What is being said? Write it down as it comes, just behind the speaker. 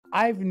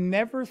I've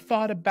never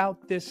thought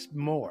about this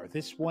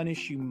one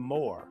issue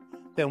more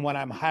than when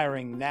I'm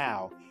hiring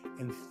now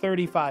in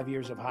 35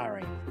 years of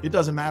hiring. It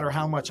doesn't matter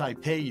how much I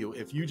pay you.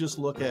 If you just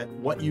look at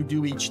what you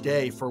do each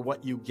day for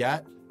what you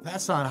get,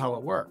 that's not how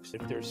it works.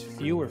 If there's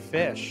fewer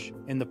fish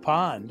in the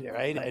pond,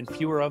 right, and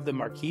fewer of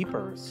them are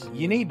keepers,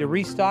 you need to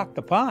restock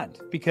the pond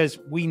because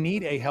we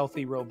need a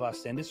healthy,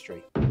 robust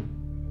industry.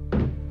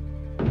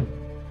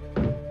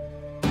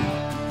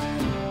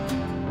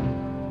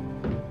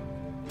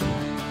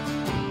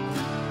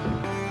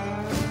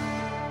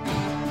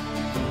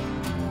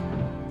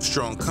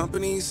 Strong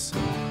companies,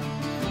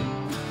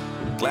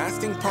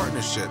 lasting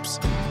partnerships,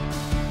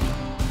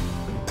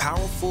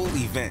 powerful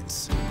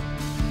events.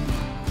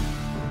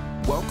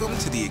 Welcome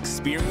to the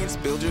Experience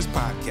Builders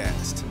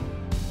Podcast.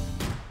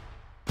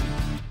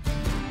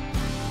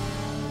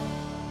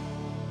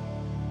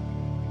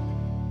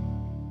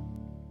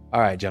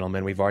 All right,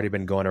 gentlemen, we've already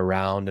been going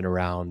around and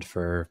around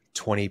for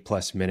 20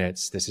 plus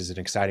minutes. This is an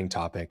exciting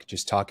topic,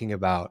 just talking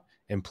about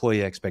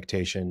employee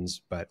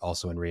expectations, but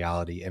also in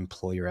reality,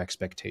 employer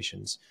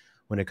expectations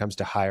when it comes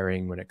to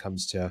hiring, when it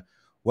comes to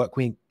what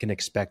we can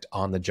expect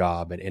on the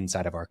job and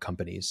inside of our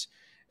companies.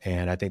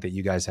 And I think that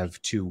you guys have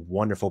two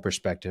wonderful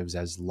perspectives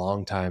as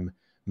longtime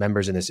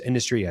members in this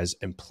industry, as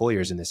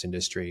employers in this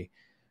industry.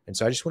 And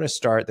so I just want to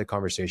start the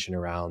conversation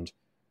around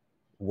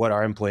what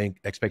are employee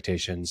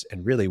expectations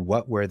and really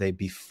what were they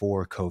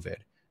before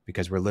COVID?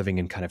 Because we're living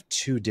in kind of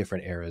two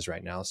different eras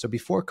right now. So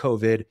before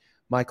COVID,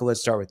 Michael,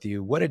 let's start with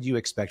you. What did you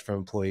expect from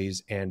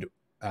employees, and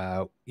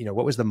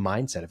what was the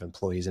mindset of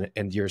employees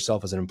and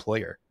yourself as an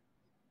employer?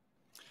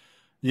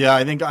 Yeah,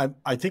 I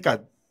think I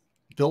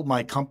built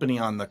my company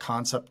on the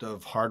concept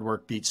of hard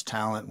work beats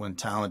talent when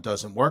talent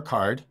doesn't work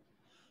hard,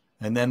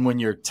 and then when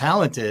you're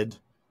talented,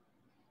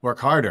 work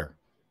harder.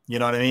 You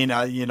know what I mean?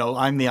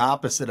 I'm the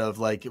opposite of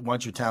like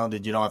once you're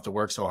talented, you don't have to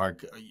work so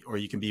hard, or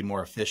you can be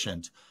more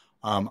efficient.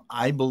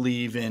 I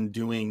believe in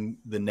doing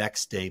the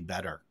next day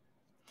better.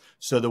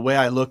 So the way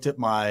I looked at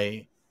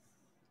my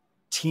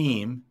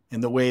team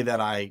and the way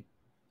that I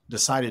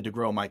decided to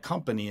grow my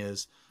company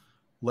is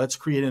let's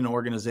create an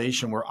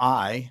organization where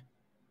I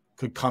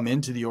could come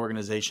into the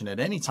organization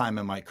at any time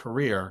in my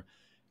career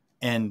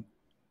and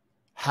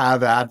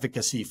have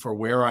advocacy for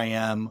where I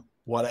am,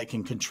 what I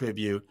can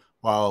contribute,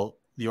 while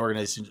the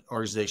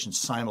organization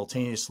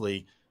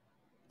simultaneously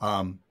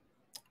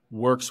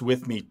works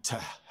with me to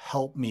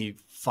help me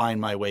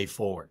find my way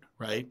forward,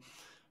 right?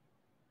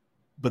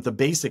 But the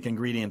basic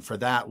ingredient for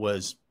that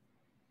was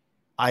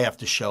I have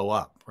to show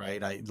up,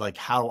 right?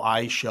 How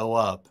I show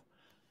up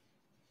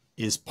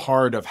is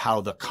part of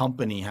how the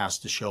company has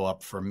to show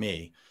up for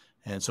me.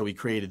 And so we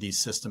created these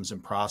systems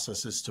and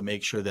processes to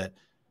make sure that,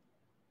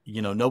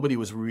 nobody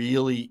was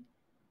really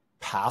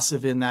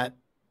passive in that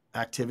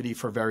activity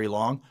for very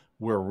long.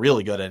 We're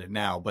really good at it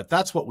now, but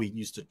that's what we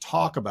used to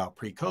talk about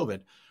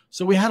pre-COVID.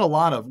 So we had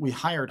we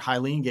hired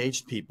highly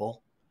engaged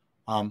people,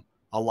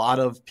 a lot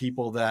of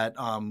people that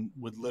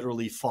would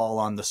literally fall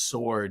on the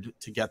sword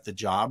to get the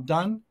job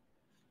done.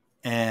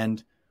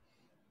 And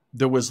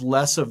there was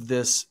less of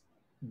this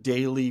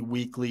daily,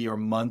 weekly, or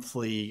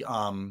monthly,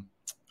 I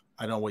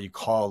don't know what you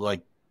call,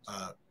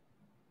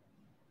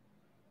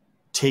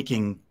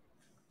 taking,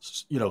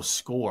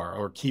 score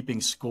or keeping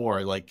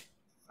score.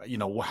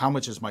 How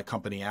much is my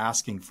company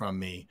asking from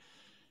me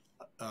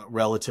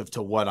relative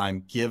to what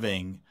I'm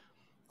giving?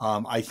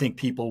 I think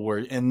people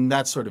were, and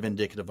that's sort of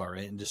indicative of our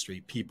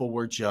industry. People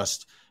were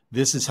just,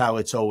 this is how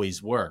it's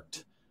always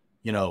worked.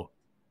 I'm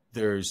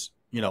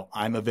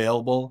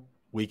available.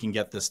 We can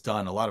get this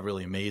done. A lot of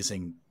really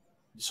amazing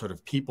sort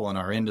of people in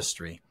our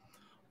industry.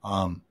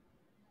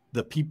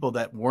 The people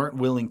that weren't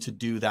willing to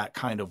do that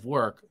kind of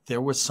work, there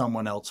was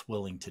someone else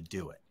willing to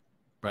do it.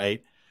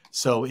 Right.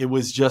 So it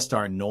was just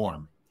our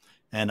norm.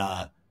 And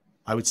I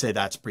would say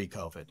that's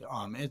pre-COVID.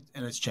 And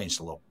it's changed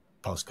a little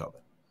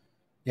post-COVID.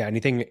 Yeah.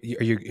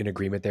 Are you in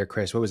agreement there,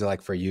 Chris? What was it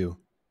like for you?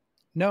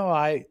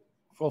 No,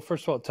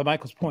 first of all, to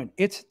Michael's point,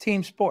 it's a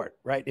team sport,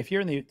 right? If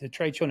you're in the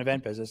trade show and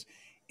event business,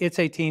 it's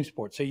a team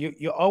sport. So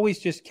you always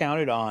just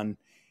counted on,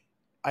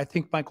 I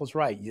think Michael's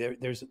right.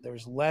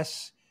 There's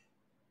less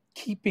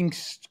keeping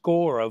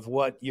score of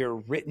what your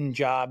written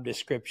job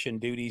description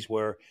duties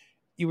were.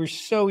 You were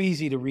so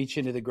easy to reach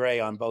into the gray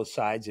on both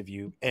sides of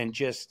you, and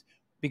just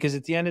because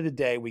at the end of the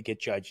day, we get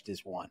judged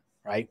as one,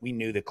 right? We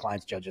knew the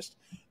clients judged us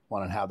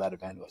one on how that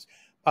event was.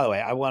 By the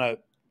way, I want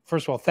to,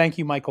 first of all, thank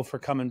you, Michael, for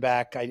coming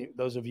back.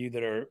 Those of you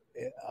that are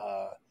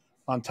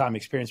long-time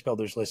Experience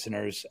Builders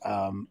listeners,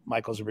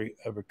 Michael's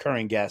a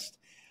recurring guest.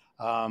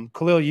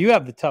 Khalil, you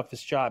have the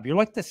toughest job. You're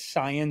like the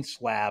science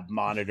lab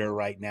monitor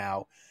right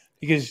now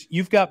because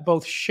you've got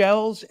both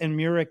shells and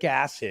muric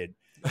acid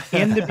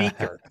in the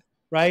beaker,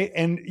 right?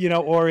 And,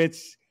 or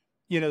it's,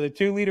 the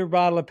 2-liter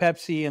bottle of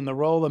Pepsi and the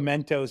roll of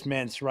Mentos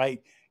mints,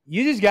 right?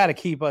 You just got to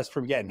keep us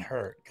from getting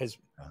hurt because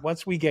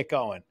once we get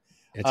going.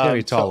 It's going to be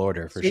a tall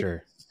order for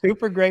sure.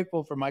 Super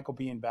grateful for Michael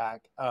being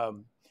back.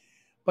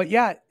 But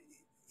yeah,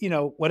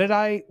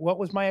 what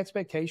was my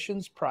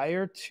expectations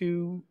prior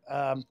to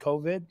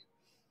COVID?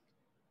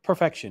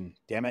 perfection.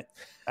 Damn it.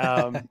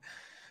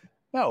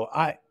 No,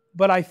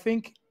 but I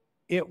think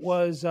it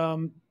was,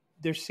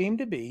 there seemed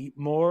to be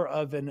more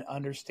of an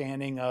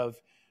understanding of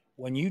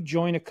when you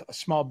join a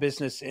small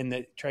business in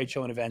the trade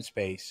show and event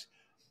space,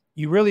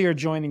 you really are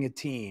joining a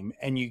team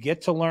and you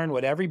get to learn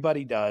what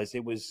everybody does.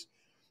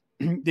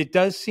 It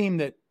does seem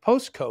that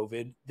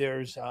post-COVID,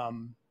 there's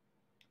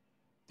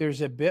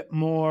a bit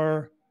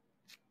more,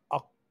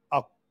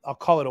 I'll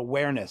call it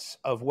awareness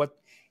of what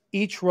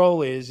each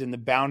role is and the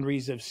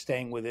boundaries of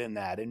staying within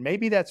that. And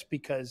maybe that's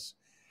because,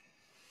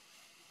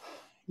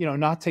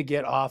 not to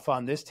get off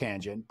on this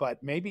tangent,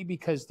 but maybe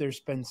because there's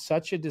been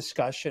such a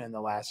discussion in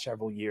the last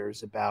several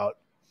years about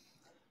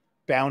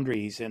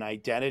boundaries and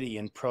identity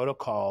and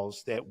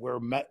protocols that we're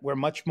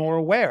much more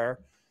aware,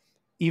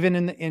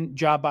 even in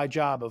job by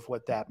job, of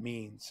what that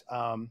means.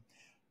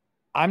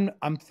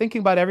 I'm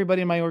thinking about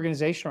everybody in my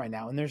organization right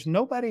now, and there's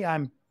nobody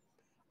I'm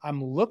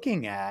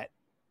looking at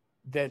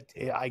that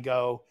I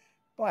go,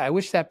 boy, I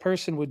wish that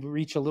person would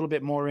reach a little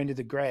bit more into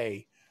the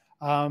gray.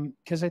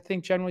 Because I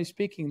think generally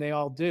speaking, they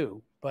all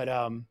do.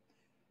 But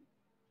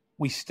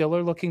we still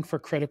are looking for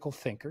critical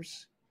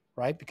thinkers,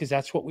 right? Because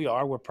that's what we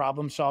are. We're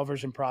problem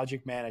solvers and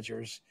project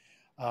managers.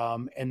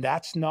 And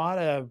that's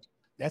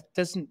that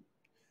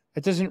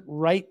doesn't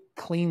write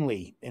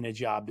cleanly in a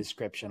job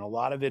description. A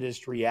lot of it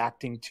is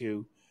reacting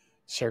to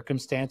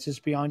circumstances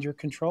beyond your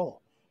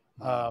control.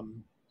 But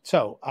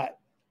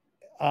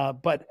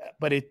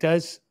it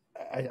does,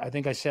 I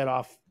think I said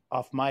off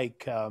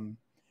mic,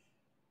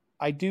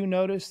 I do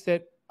notice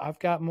that I've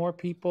got more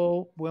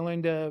people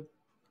willing to,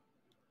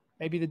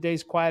 maybe the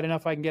day's quiet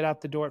enough, I can get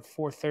out the door at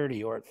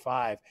 4:30 or at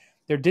 5.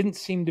 There didn't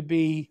seem to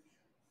be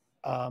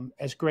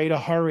as great a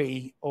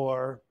hurry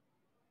or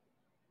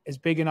as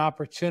big an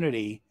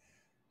opportunity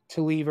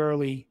to leave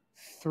early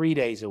 3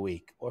 days a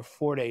week or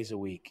 4 days a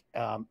week.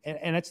 And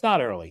it's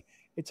not early.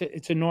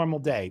 It's a normal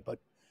day, but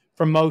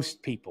for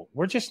most people,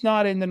 we're just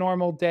not in the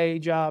normal day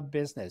job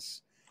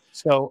business.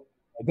 So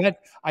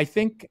I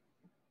think,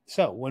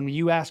 so when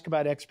you ask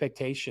about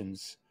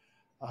expectations,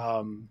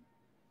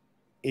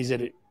 is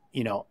it,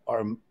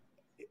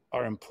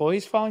 are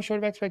employees falling short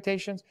of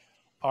expectations?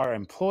 Are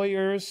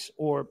employers,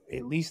 or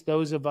at least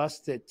those of us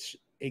that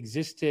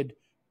existed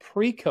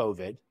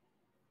pre-COVID,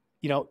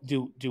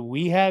 do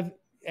we have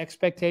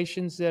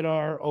expectations that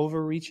are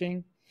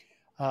overreaching?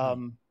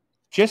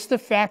 Just the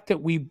fact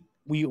that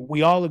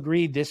we all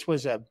agreed this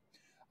was a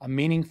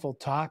meaningful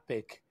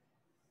topic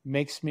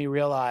makes me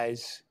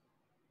realize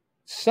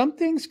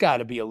something's got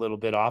to be a little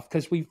bit off,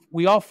 because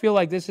we all feel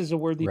like this is a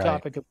worthy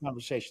topic of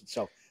conversation.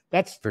 So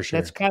that's for sure.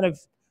 That's kind of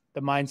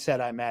the mindset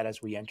I'm at as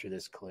we enter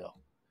this, Khalil.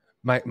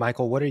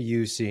 Michael, what are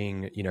you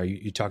seeing?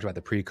 You talked about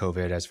the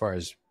pre-COVID. As far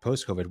as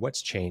post-COVID,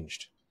 what's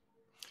changed?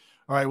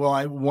 All right. Well,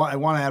 I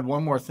want to add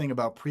one more thing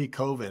about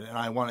pre-COVID, and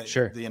I want to.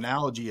 Sure. The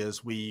analogy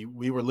is we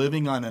were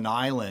living on an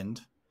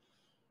island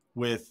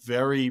with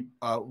very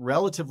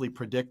relatively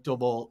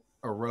predictable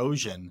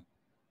erosion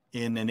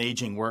in an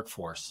aging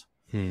workforce.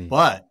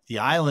 But the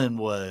island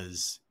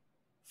was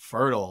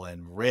fertile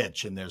and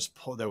rich, and there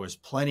was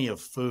plenty of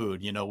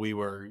food. We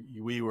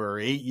were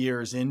 8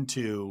 years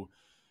into,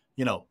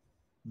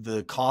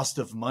 the cost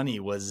of money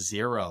was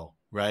zero,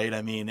 right?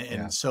 I mean,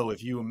 and so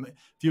if you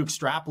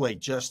extrapolate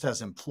just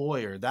as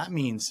employer, that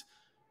means,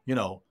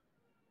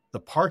 the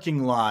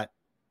parking lot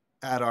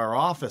at our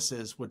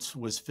offices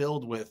was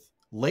filled with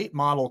late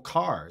model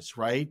cars,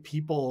 right?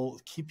 People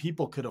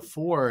could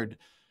afford,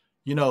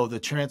 the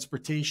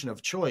transportation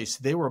of choice.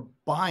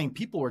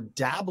 People were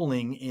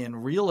dabbling in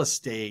real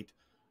estate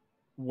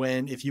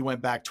when, if you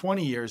went back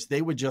 20 years,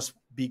 they would just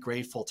be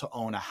grateful to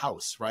own a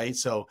house, right?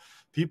 So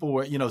people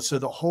were,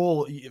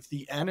 so if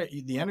the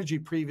energy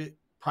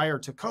prior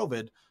to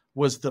COVID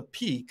was the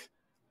peak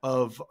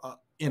of,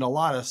 in a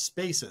lot of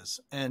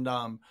spaces. And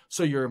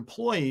so your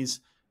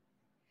employees,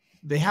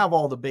 they had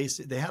all the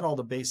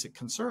basic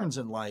concerns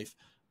in life,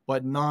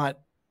 but not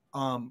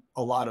a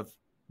lot of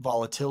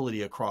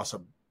volatility across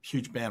a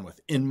huge bandwidth,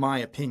 in my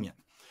opinion.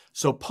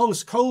 So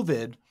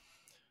post-COVID,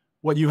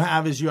 what you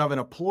have is an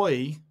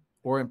employee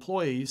or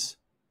employees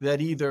that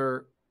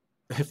either,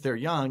 if they're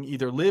young,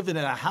 either live in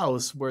a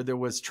house where there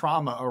was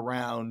trauma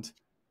around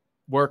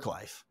work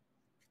life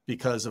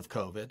because of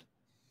COVID,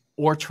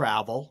 or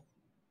travel,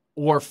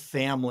 or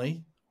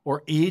family,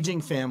 or aging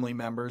family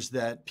members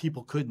that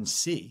people couldn't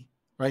see,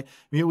 right? I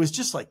mean, it was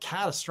just like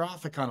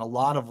catastrophic on a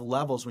lot of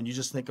levels when you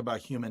just think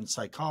about human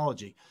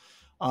psychology.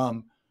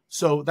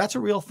 So that's a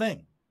real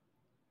thing.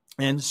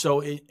 And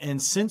so,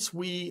 since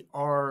we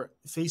are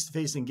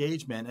face-to-face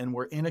engagement and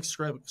we're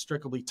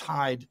inextricably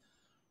tied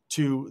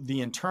to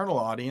the internal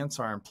audience,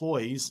 our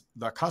employees,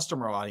 the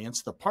customer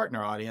audience, the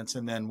partner audience,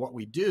 and then what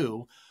we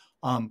do,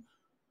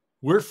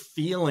 we're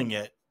feeling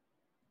it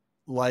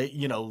like,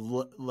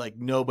 like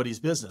nobody's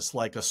business,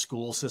 like a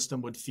school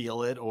system would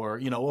feel it,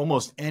 or,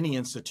 almost any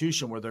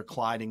institution where they're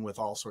colliding with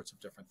all sorts of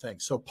different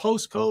things. So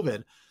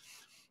post-COVID,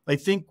 I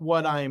think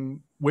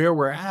where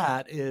we're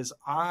at is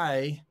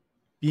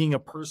being a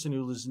person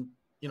who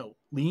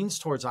leans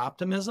towards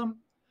optimism,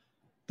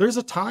 there's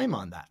a time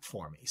on that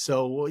for me.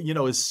 So,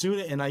 as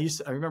soon, and I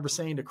remember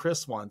saying to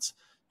Chris once,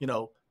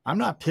 I'm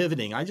not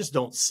pivoting. I just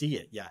don't see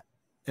it yet.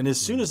 And as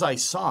soon as I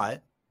saw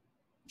it,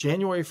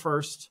 January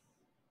 1st,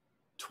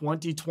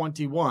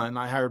 2021,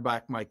 I hired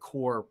back my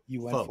core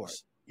folks. For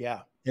it.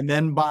 Yeah. And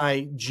then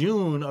by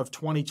June of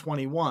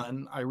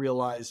 2021, I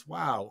realized,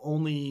 wow,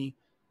 only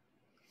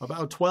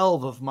about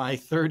 12 of my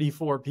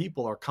 34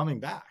 people are coming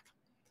back.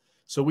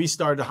 So we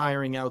started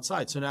hiring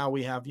outside. So now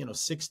we have,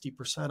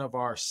 60% of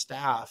our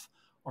staff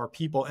are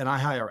people, and I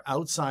hire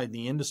outside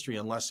the industry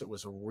unless it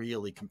was a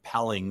really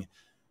compelling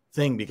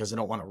thing, because I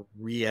don't want to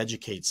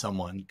re-educate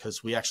someone,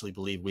 because we actually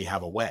believe we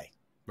have a way,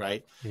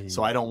 right? Mm-hmm.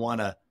 So I don't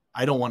want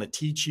to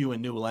teach you a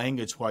new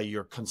language while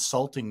you're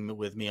consulting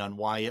with me on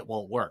why it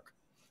won't work,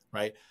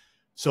 right?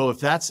 So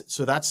that's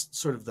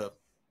sort of the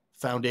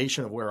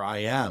foundation of where I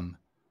am.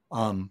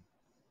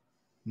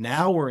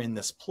 Now we're in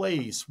this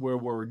place where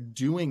we're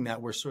doing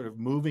that. We're sort of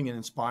moving and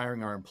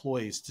inspiring our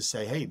employees to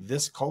say, hey,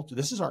 this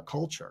is our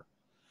culture.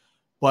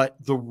 But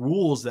the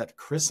rules that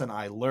Chris and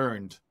I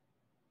learned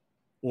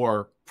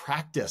or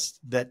practiced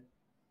that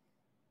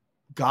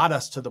got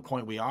us to the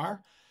point we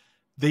are,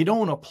 they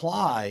don't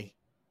apply,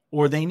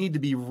 or they need to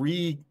be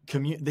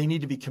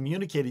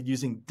communicated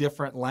using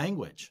different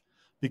language,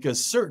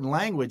 because certain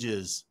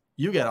languages,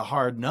 you get a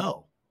hard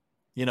no.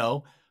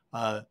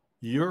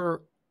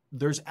 We're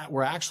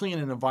actually in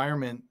an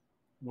environment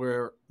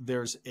where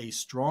there's a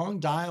strong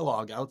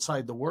dialogue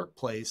outside the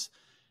workplace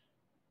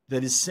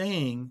that is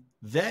saying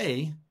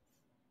they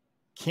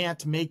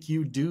can't make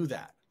you do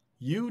that.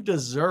 You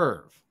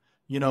deserve,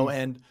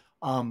 and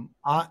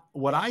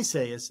what I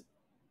say is,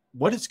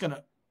 what it's going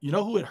to,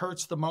 who it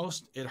hurts the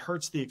most? It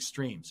hurts the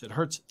extremes. It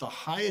hurts the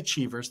high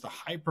achievers, the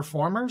high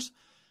performers.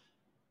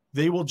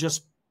 They'll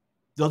just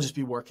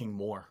be working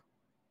more.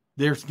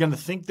 They're going to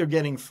think they're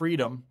getting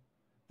freedom.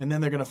 And then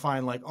they're going to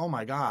find like, oh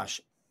my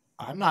gosh,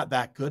 I'm not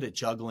that good at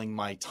juggling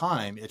my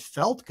time. It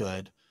felt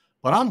good,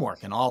 but I'm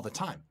working all the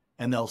time.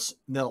 And they'll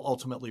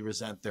ultimately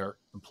resent their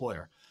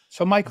employer.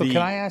 So Michael, can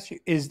I ask you,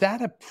 is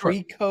that a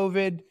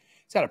pre-COVID,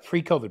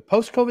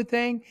 post-COVID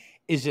thing?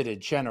 Is it a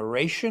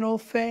generational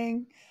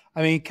thing?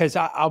 I mean, because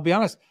I'll be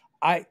honest,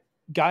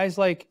 guys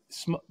like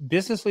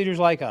business leaders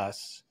like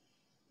us,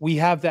 we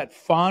have that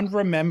fond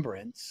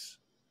remembrance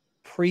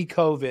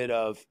pre-COVID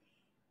of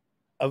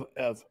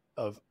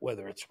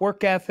whether it's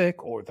work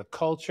ethic or the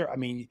culture. I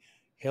mean,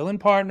 Hill and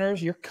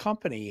Partners, your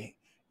company,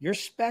 your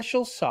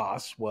special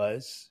sauce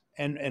was,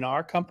 and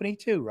our company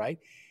too, right?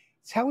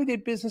 It's how we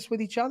did business with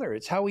each other.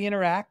 It's how we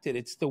interacted.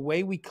 It's the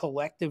way we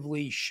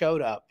collectively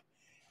showed up.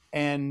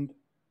 And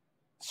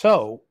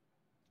so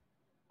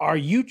are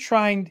you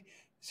trying,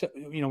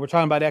 we're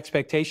talking about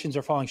expectations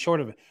are falling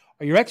short of it.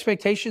 Are your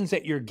expectations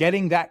that you're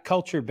getting that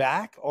culture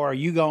back? Or are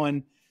you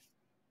going,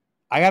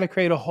 I got to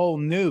create a whole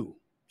new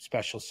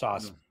special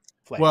sauce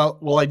flavor?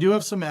 Well, I do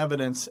have some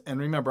evidence. And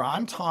remember,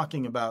 I'm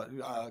talking about,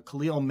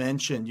 Khalil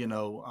mentioned,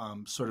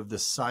 sort of the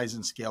size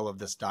and scale of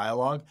this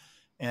dialogue.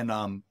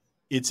 And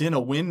it's in a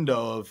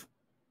window of,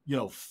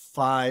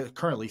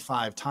 currently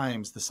 5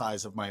 times the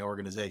size of my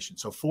organization.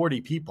 So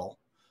 40 people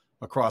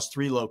across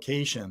 3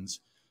 locations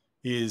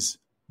is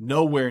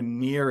nowhere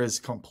near as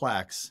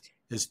complex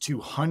as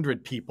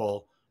 200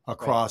 people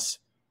across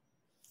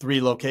 3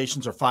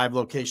 locations or 5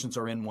 locations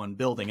or in one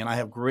building. And I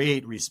have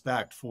great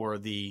respect for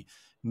the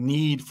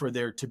need for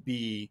there to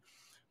be,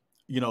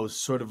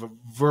 sort of a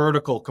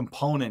vertical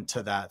component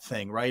to that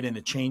thing, right? And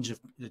the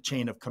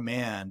chain of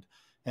command.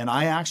 And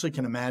I actually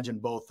can imagine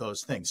both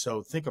those things.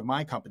 So think of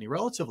my company,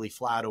 relatively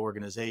flat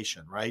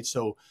organization, right?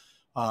 So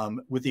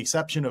with the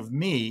exception of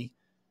me,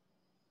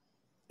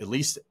 at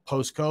least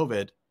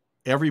post-COVID,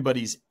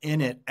 everybody's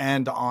in it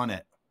and on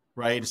it,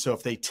 right? So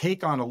if they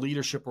take on a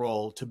leadership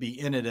role to be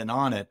in it and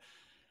on it,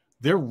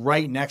 they're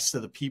right next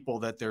to the people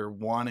that they're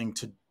wanting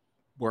to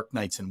work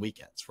nights and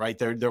weekends, right?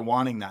 They're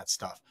wanting that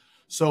stuff.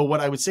 So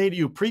what I would say to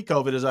you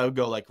pre-COVID is I would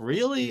go like,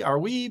 really? Are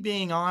we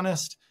being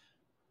honest?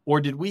 Or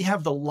did we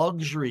have the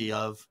luxury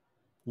of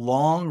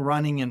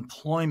long-running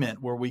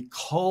employment where we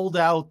culled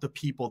out the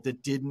people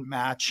that didn't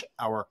match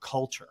our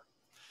culture?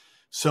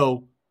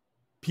 So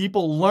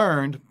people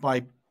learned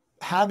by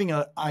having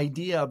an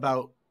idea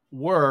about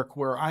work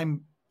where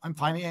I'm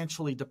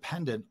financially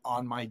dependent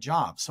on my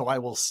job, so I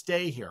will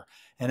stay here.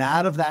 And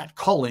out of that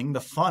culling, the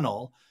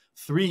funnel,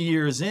 3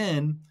 years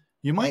in,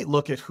 you might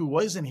look at who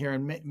wasn't here,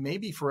 and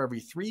maybe for every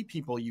 3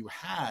 people you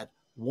had,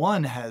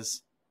 1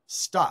 has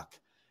stuck.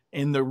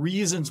 And the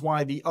reasons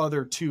why the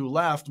other 2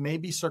 left may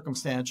be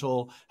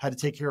circumstantial, had to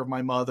take care of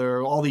my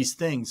mother, all these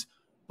things,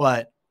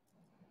 but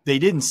they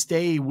didn't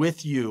stay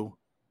with you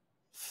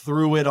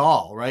through it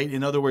all, right?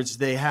 In other words,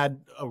 they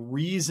had a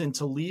reason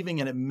to leaving,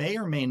 and it may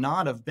or may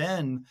not have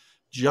been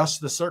just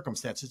the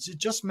circumstances. It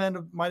just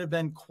might have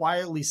been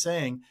quietly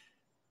saying,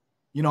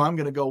 I'm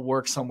going to go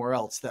work somewhere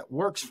else that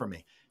works for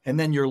me. And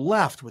then you're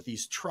left with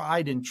these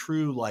tried and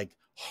true, like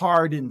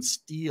hardened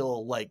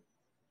steel, like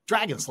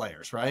dragon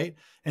slayers, right?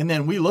 And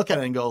then we look at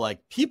it and go like,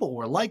 people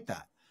were like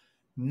that.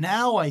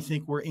 Now I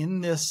think we're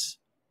in this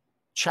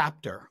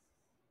chapter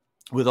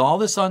with all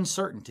this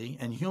uncertainty,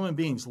 and human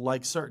beings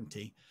like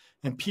certainty,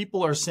 and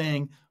people are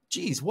saying,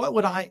 geez, what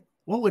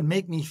would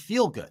make me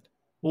feel good?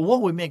 Well,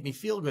 what would make me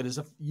feel good is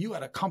if you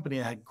had a company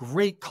that had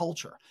great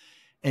culture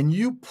and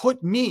you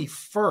put me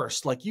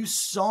first, like you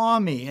saw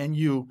me and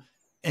you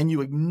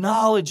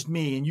acknowledged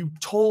me and you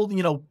told,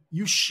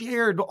 you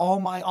shared all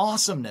my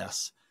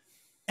awesomeness.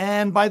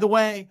 And by the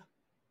way,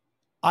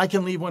 I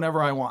can leave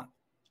whenever I want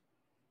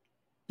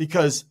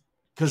because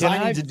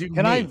I need to do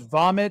Can me. I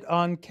vomit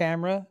on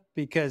camera?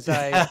 Because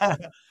I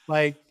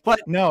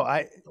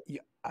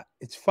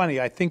it's funny.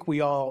 I think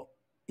we all,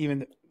 even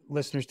the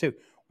listeners too,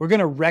 we're going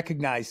to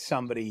recognize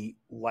somebody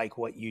like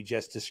what you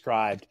just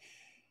described.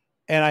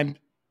 And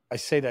I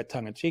say that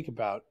tongue in cheek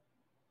about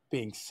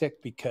being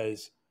sick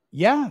because,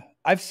 yeah,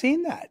 I've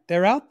seen that.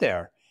 They're out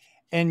there.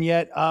 And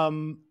yet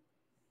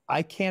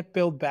I can't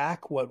build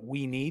back what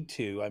we need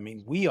to. I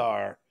mean, we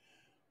are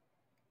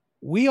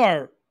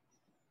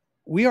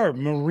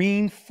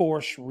Marine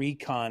Force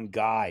Recon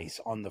guys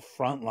on the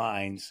front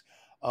lines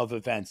of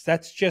events.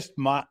 That's just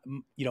my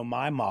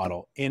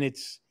model. And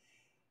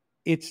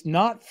it's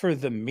not for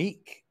the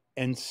meek.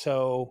 And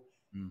so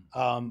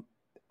I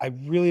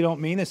really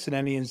don't mean this in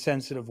any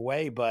insensitive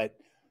way, but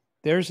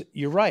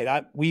you're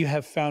right. We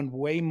have found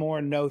way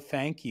more no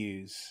thank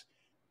yous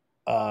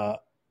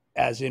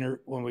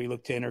when we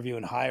look to interview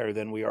and hire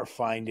than we are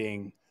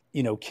finding,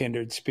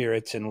 kindred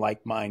spirits and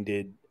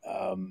like-minded,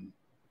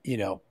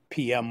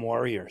 PM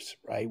warriors,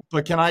 right?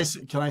 But can I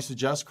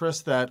suggest,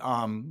 Chris, that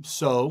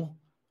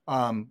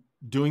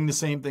doing the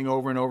same thing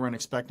over and over and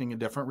expecting a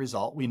different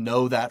result, we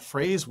know that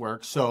phrase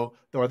works.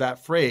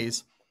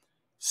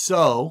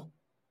 So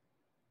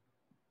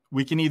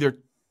we can either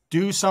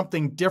do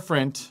something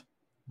different,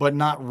 but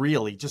not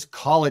really, just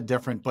call it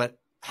different, but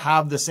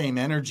have the same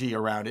energy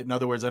around it. In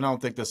other words, I don't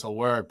think this will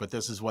work, but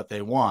this is what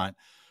they want,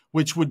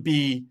 which would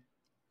be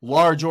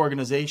large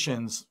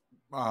organizations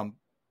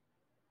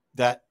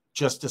that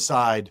just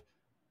decide,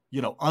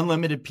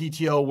 unlimited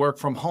PTO, work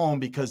from home,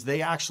 because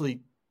they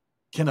actually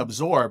can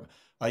absorb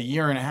a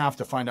year and a half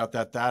to find out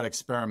that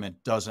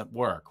experiment doesn't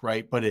work,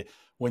 right? But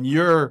when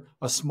you're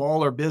a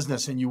smaller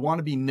business and you want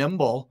to be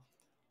nimble,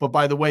 but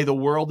by the way, the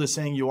world is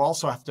saying you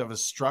also have to have a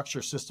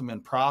structure, system,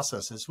 and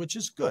processes, which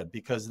is good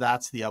because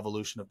that's the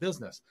evolution of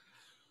business.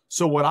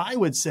 So what I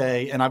would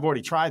say, and I've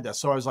already tried this,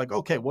 so I was like,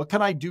 okay, what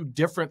can I do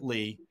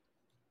differently?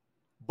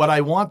 But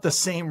I want the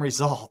same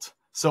result.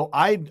 So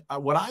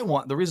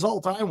the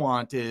result I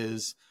want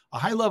is a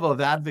high level of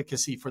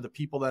advocacy for the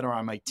people that are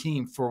on my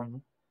team for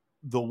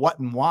the what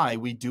and why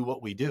we do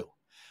what we do.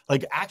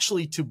 Like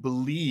actually to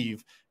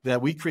believe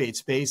that we create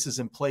spaces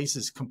and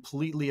places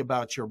completely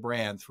about your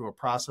brand through a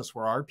process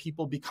where our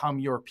people become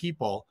your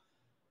people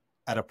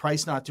at a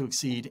price not to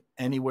exceed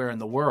anywhere in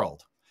the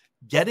world.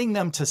 Getting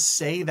them to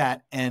say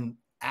that and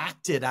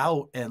act it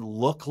out and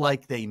look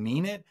like they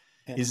mean it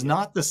is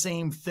not the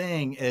same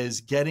thing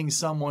as getting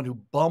someone who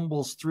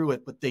bumbles through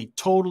it, but they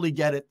totally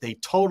get it. They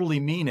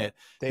totally mean it.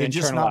 They're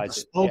just not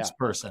the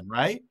spokesperson,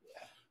 right?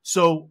 Yeah.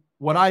 So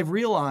what I've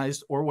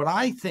realized, or what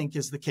I think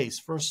is the case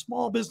for a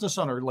small business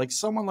owner, like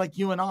someone like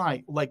you and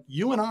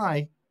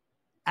I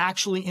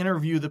actually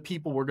interview the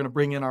people we're going to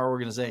bring in our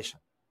organization,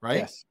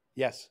 right?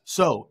 Yes.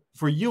 So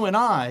for you and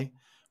I,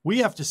 we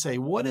have to say,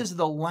 what is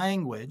the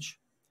language?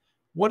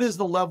 What is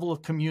the level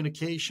of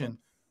communication?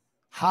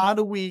 How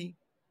do we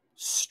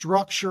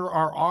structure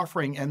our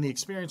offering and the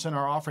experience in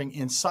our offering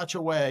in such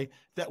a way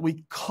that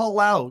we cull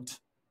out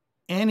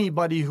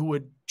anybody who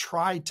would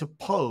try to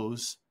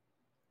pose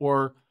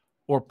or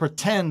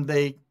pretend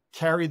they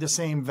carry the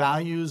same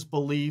values,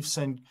 beliefs,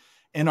 and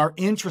are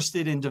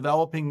interested in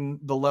developing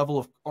the level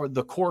of, or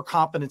the core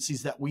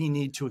competencies that we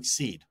need to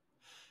exceed.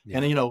 Yeah.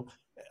 And,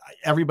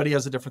 everybody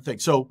has a different thing.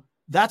 So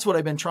that's what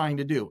I've been trying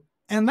to do.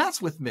 And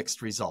that's with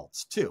mixed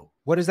results too.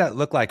 What does that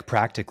look like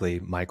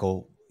practically,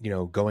 Michael?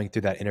 Going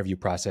through that interview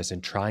process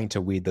and trying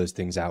to weed those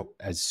things out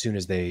as soon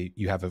as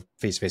you have a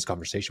face-to-face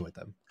conversation with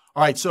them.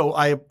 All right. So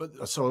I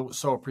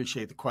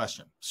appreciate the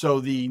question. So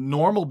the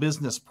normal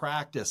business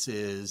practice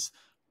is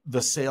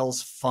the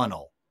sales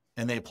funnel,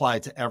 and they apply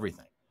it to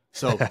everything.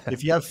 So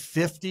if you have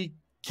 50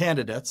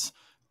 candidates,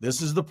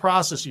 this is the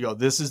process you go,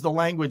 this is the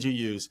language you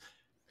use,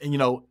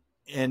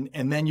 and,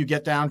 and then you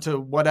get down to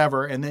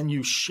whatever, and then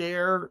you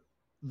share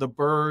the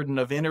burden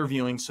of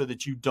interviewing so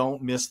that you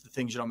don't miss the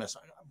things you don't miss.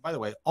 By the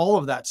way, all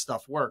of that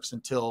stuff works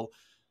until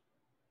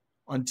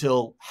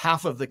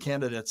half of the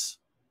candidates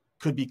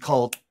could be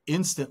called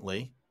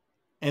instantly.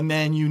 And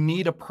then you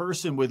need a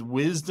person with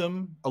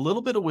wisdom, a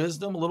little bit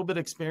of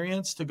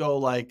experience to go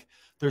like,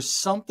 there's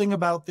something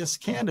about this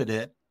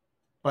candidate,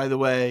 by the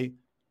way,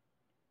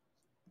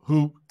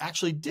 who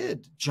actually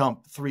did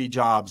jump 3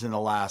 jobs in the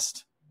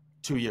last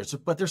 2 years,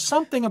 but there's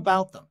something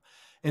about them.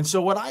 And so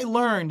what I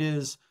learned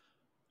is,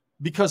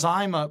 because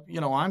I'm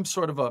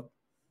sort of a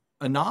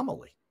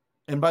anomaly.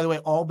 And by the way,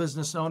 all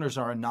business owners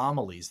are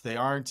anomalies. They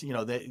aren't,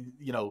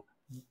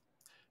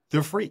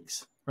 they're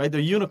freaks, right?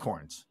 They're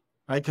unicorns,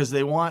 right? Because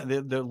they're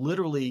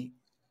literally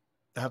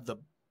have the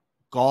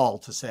gall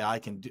to say, I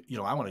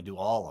want to do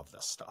all of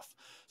this stuff.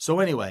 So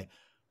anyway,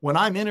 when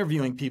I'm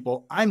interviewing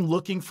people, I'm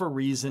looking for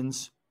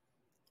reasons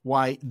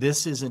why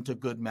this isn't a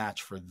good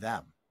match for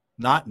them,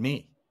 not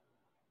me.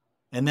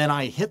 And then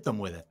I hit them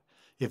with it.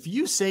 If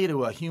you say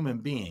to a human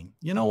being,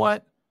 you know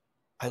what?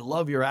 I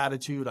love your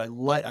attitude. I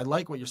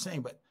like what you're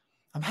saying, but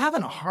I'm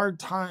having a hard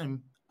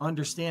time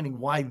understanding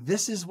why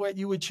this is what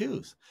you would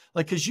choose.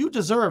 Like, because you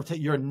deserve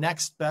your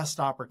next best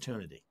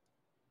opportunity.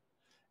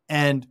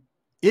 And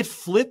it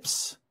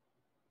flips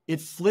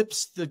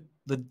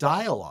the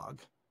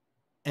dialogue.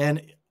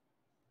 And,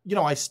 you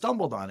know, I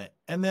stumbled on it.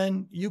 And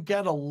then you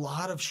get a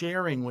lot of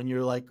sharing when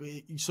you're like,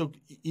 so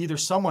either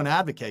someone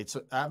advocates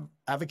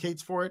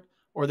for it,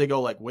 or they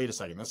go like, wait a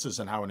second, this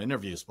isn't how an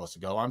interview is supposed to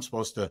go. I'm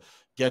supposed to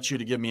get you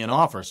to give me an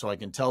offer so I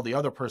can tell the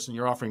other person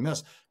you're offering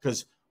this,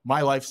 because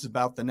my life is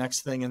about the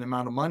next thing and the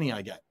amount of money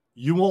I get.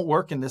 You won't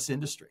work in this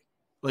industry.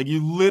 Like,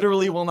 you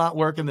literally will not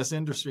work in this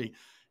industry.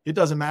 It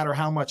doesn't matter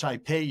how much I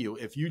pay you.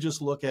 If you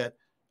just look at,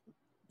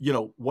 you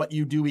know, what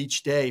you do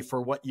each day for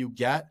what you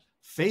get,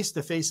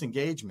 face-to-face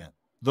engagement,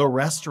 the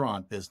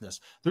restaurant business.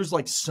 There's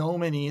like so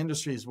many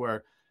industries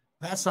where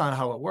that's not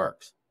how it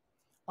works,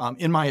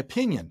 in my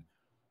opinion.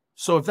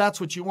 So if that's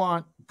what you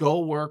want, go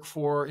work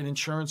for an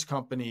insurance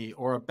company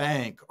or a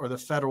bank or the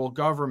federal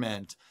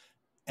government.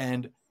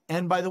 And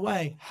by the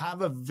way,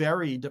 have a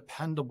very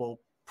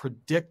dependable,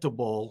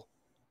 predictable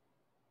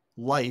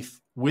life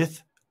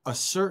with a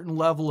certain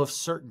level of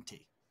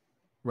certainty,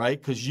 right?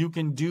 Because you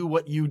can do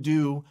what you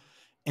do,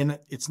 and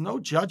it's no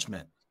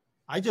judgment.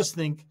 I just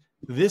think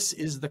this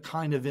is the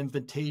kind of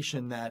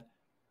invitation that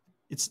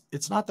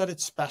it's not that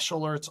it's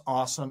special or it's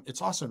awesome.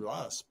 It's awesome to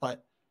us,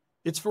 but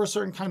it's for a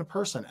certain kind of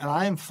person. And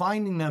I am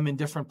finding them in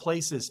different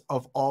places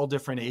of all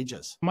different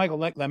ages. Michael,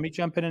 let me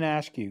jump in and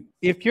ask you,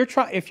 if you're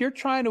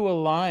trying to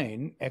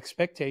align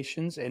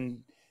expectations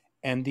and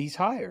these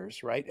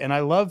hires, right? And I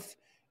love,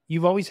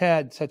 you've always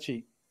had such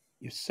an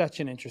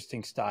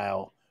interesting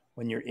style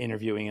when you're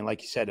interviewing. And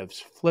like you said, of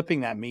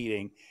flipping that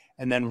meeting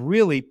and then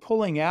really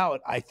pulling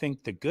out, I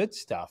think, the good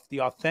stuff, the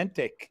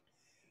authentic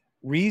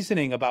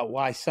reasoning about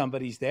why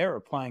somebody's there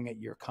applying at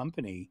your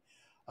company.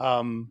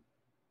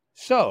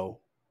 So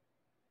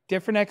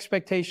different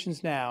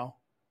expectations now.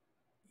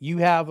 You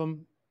have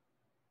them.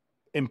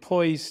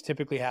 Employees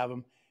typically have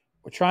them.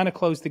 We're trying to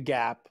close the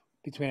gap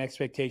between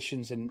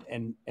expectations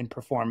and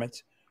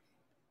performance.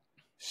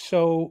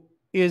 So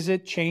is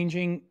it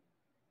changing?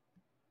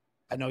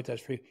 I know it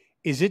does for you.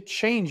 Is it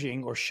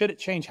changing, or should it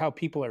change how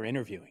people are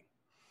interviewing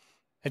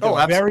at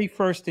the very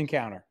first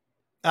encounter?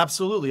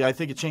 Absolutely. I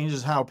think it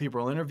changes how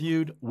people are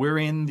interviewed. We're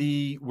in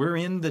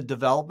the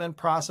development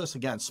process.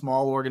 Again,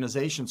 small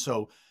organization.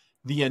 So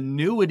the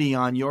annuity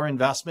on your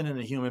investment in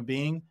a human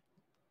being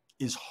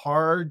is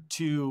hard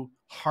to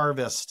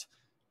harvest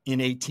in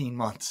 18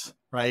 months,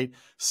 right?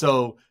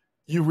 So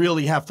you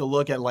really have to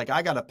look at, like,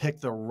 I got to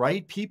pick the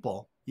right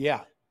people.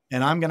 Yeah.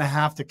 And I'm going to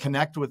have to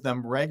connect with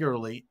them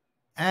regularly.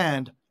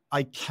 And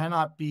I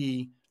cannot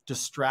be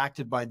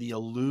distracted by the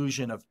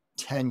illusion of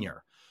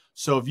tenure.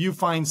 So if you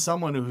find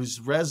someone whose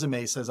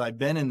resume says, I've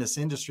been in this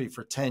industry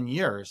for 10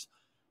 years,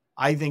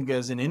 I think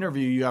as an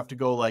interview, you have to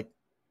go like,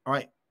 all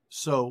right,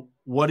 so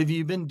what have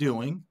you been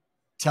doing?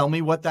 Tell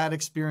me what that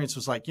experience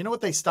was like. You know what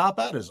they stop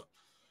at is,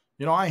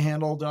 you know, I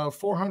handled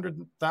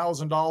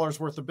 $400,000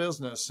 worth of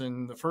business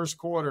in the first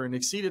quarter and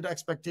exceeded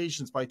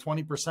expectations by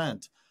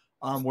 20%.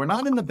 We're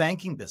not in the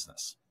banking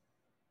business,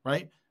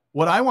 right?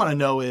 What I want to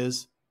know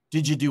is,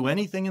 did you do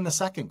anything in the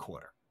second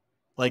quarter?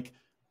 Like,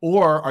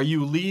 or are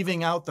you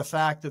leaving out the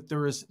fact that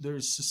there's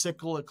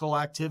cyclical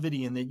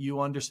activity and that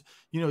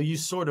you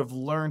sort of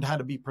learned how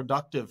to be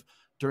productive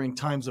during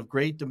times of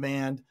great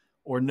demand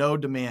or no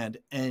demand,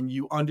 and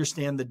you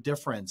understand the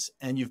difference,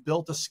 and you've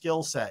built a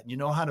skill set, you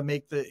know how to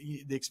make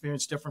the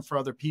experience different for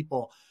other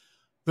people.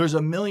 There's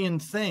a million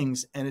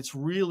things, and it's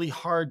really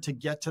hard to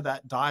get to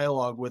that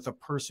dialogue with a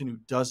person who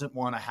doesn't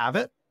want to have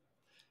it.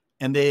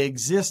 And they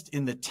exist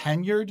in the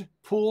tenured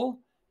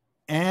pool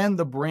and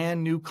the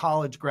brand new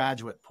college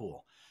graduate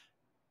pool.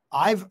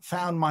 I've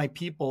found my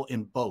people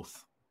in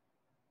both.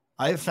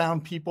 I have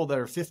found people that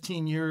are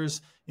 15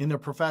 years in their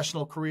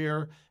professional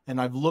career,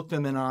 and I've looked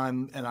them and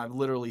I've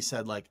literally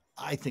said, like,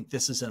 I think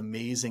this is an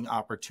amazing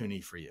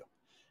opportunity for you.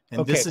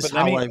 And okay, this is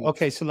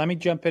so let me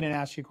jump in and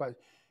ask you a question.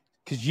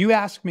 Because you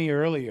asked me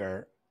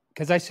earlier,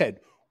 because I said,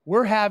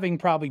 we're having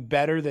probably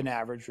better than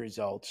average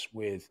results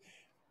with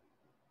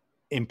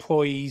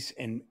employees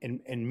and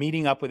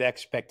meeting up with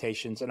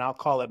expectations. And I'll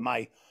call it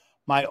my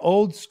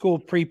old school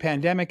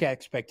pre-pandemic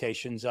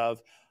expectations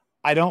of,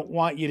 I don't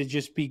want you to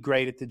just be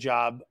great at the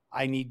job.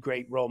 I need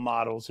great role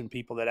models and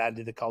people that add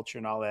to the culture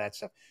and all of that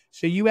stuff.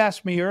 So you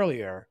asked me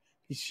earlier,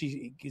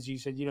 because you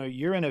said, you know,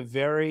 you're in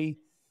you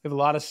have a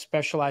lot of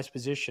specialized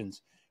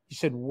positions. You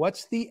said,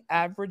 what's the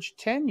average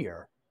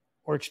tenure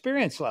or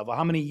experience level?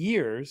 How many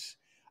years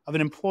of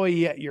an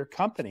employee at your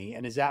company?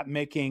 And is that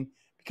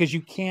because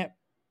you've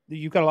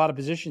got a lot of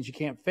positions, you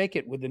can't fake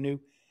it with the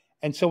new.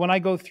 And so when I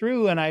go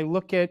through and I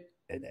look at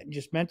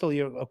just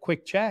mentally a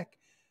quick check,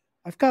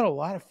 I've got a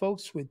lot of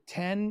folks with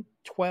 10,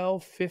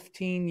 12,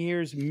 15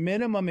 years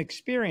minimum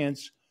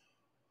experience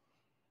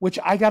which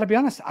I got to be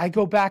honest, I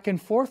go back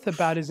and forth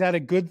about, is that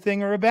a good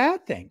thing or a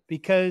bad thing?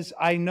 Because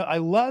I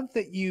love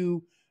that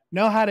you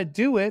know how to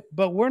do it,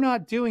 but we're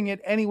not doing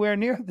it anywhere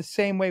near the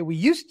same way we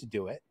used to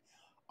do it.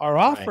 Our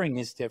offering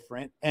is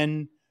different.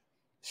 And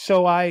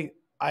so I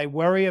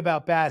worry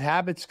about bad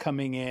habits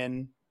coming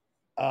in,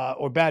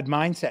 or bad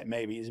mindset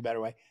maybe is a better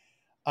way.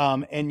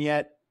 And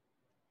yet,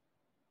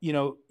 you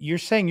know, you're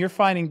saying you're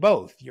finding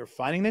both. You're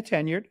finding the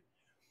tenured,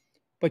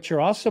 but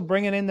you're also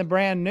bringing in the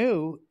brand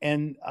new.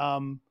 And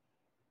I'll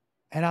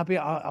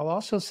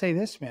also say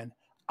this, man,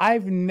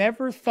 I've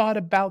never thought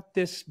about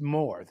this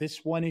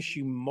one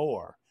issue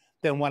more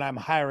than what I'm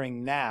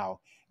hiring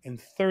now in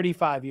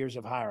 35 years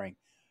of hiring.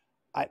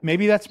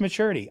 Maybe that's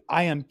maturity.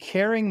 I am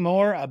caring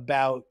more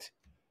about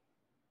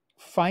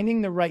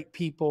finding the right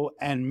people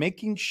and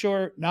making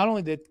sure not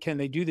only that can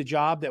they do the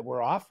job that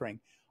we're offering,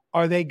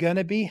 are they going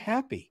to be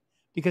happy?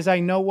 Because I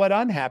know what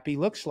unhappy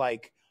looks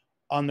like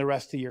on the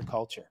rest of your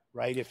culture,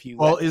 right? If you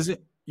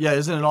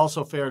isn't it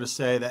also fair to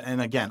say that,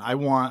 and again,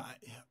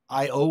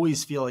 I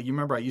always feel like, you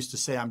remember I used to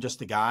say I'm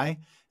just a guy.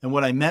 And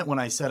what I meant when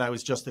I said I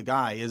was just a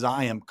guy is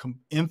I am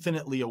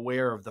infinitely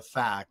aware of the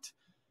fact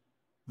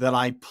that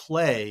I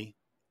play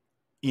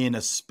in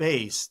a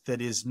space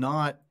that is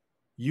not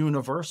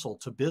universal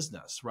to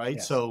business, right?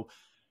 Yes. So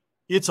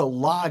it's a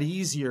lot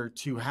easier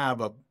to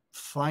have a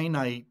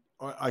finite,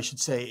 or I should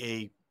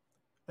say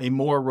a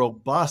more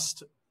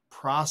robust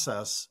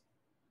process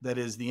that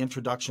is the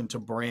introduction to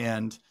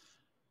brand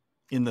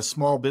in the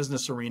small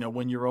business arena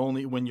when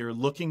you're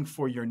looking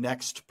for your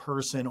next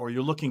person, or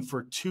you're looking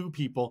for two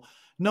people,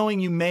 knowing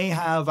you may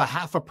have a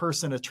half a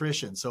person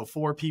attrition. So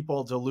 4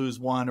 people to lose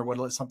 1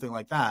 or something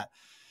like that.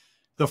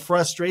 The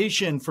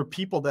frustration for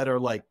people that are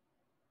like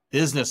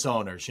business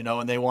owners, you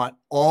know, and they want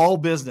all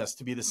business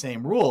to be the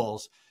same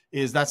rules,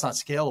 is that's not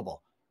scalable.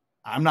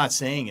 I'm not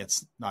saying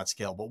it's not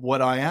scalable.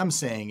 What I am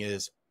saying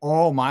is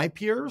all my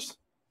peers,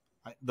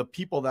 the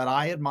people that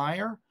I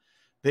admire,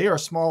 they are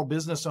small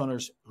business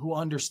owners who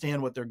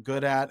understand what they're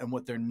good at and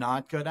what they're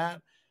not good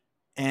at.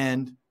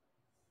 And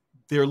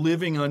they're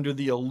living under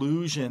the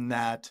illusion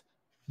that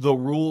the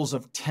rules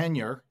of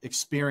tenure,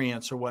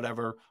 experience, or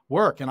whatever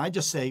work. And I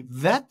just say,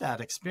 vet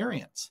that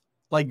experience.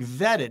 Like,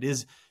 vet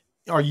it.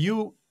 Are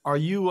you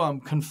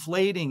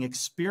conflating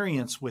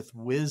experience with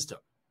wisdom?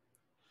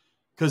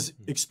 Because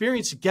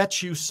experience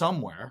gets you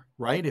somewhere,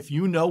 right? If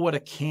you know what a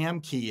cam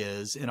key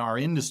is in our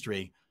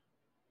industry,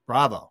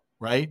 bravo,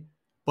 right?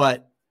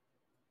 But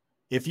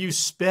if you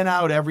spin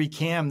out every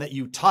cam that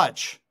you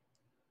touch,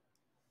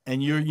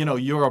 and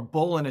you're a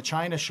bull in a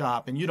china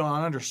shop and you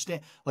don't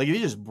understand, like, if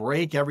you just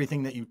break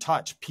everything that you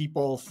touch,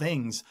 people,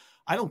 things,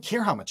 I don't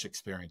care how much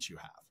experience you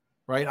have,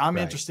 right? I'm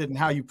interested in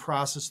how you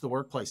process the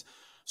workplace.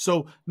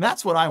 So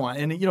that's what I want.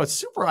 And, you know, it's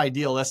super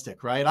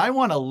idealistic, right? I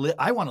want to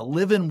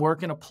live and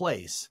work in a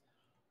place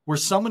where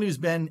someone who's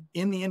been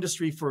in the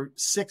industry for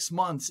 6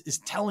 months is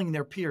telling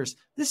their peers,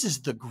 this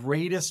is the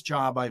greatest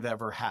job I've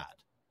ever had.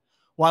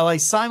 While I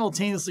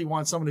simultaneously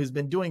want someone who's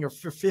been doing it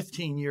for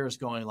 15 years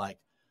going like,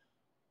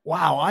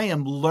 wow, I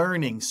am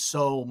learning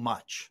so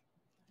much.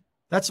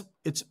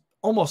 It's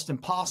almost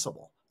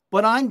impossible,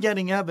 but I'm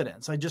getting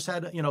evidence. I just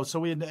had, so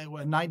we had a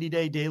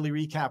 90-day daily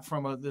recap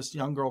from this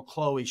young girl,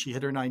 Chloe. She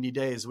hit her 90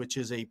 days, which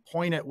is a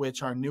point at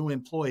which our new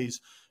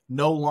employees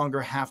no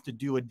longer have to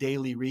do a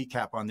daily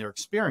recap on their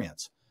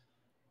experience.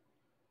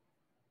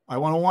 I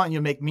want you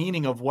to make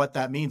meaning of what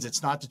that means.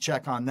 It's not to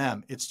check on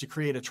them. It's to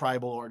create a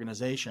tribal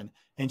organization.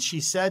 And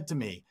she said to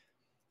me,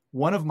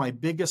 one of my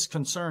biggest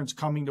concerns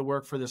coming to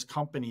work for this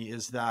company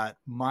is that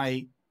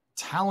my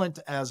talent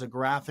as a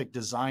graphic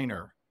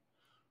designer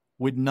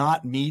would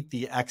not meet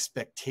the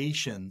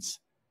expectations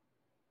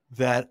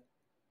that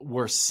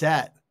were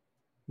set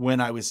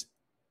when I was,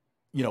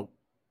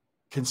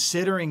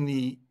 considering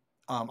the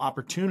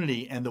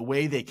opportunity and the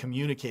way they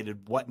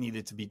communicated what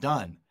needed to be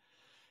done.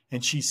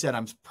 And she said,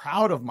 I'm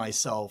proud of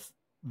myself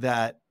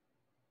that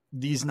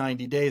these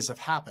 90 days have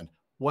happened.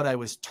 What I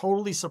was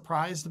totally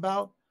surprised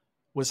about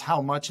was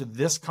how much of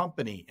this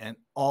company and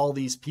all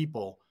these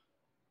people,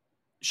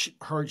 she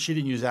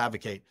didn't use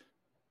advocate,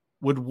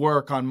 would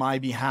work on my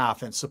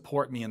behalf and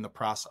support me in the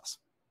process,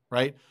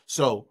 right?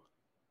 So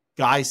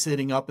guy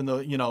sitting up in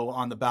the,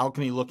 on the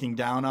balcony looking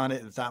down on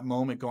it at that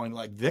moment going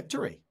like,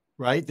 victory,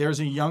 right? There's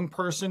a young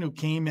person who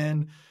came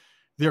in,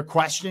 they're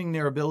questioning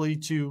their ability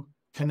to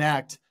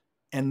connect.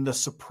 And the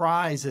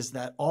surprise is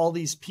that all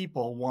these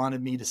people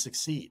wanted me to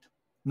succeed,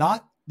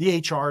 not the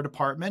HR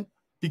department,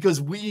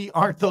 because we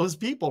aren't those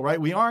people, right?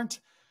 We aren't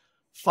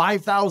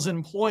 5,000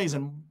 employees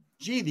and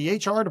the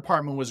HR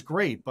department was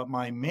great, but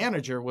my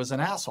manager was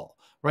an asshole,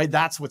 right?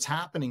 That's what's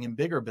happening in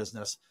bigger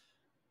business.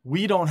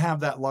 We don't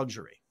have that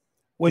luxury.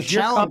 Was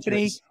your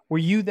company, were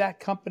you that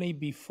company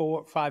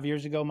before 5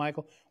 years ago,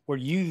 Michael? Were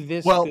you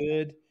this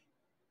good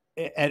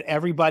at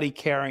everybody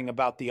caring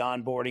about the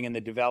onboarding and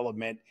the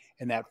development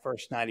in that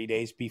first 90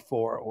 days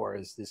before, or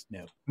is this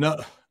new?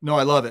 No,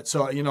 I love it.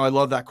 So, I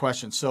love that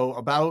question. So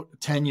about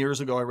 10 years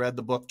ago, I read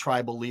the book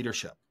Tribal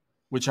Leadership,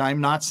 which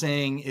I'm not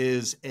saying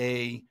is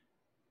a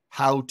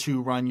how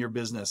to run your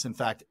business. In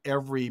fact,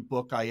 every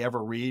book I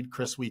ever read,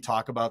 Chris, we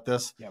talk about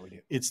this. Yeah, we do.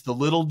 It's the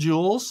little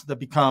jewels that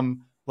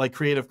become like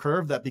Creative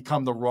Curve, that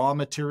become the raw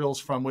materials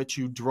from which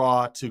you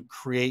draw to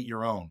create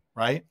your own,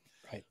 right?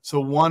 Right.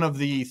 So one of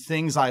the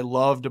things I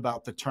loved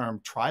about the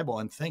term tribal,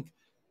 and think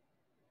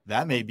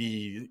that may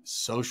be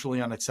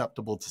socially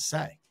unacceptable to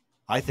say.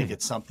 I think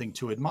it's something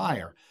to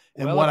admire.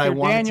 And well, what if I you're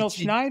wanted Daniel to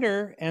teach,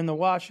 Snyder and the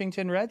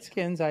Washington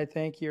Redskins, I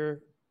think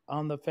you're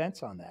on the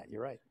fence on that.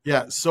 You're right.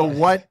 yeah. So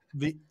what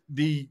the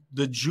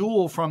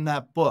jewel from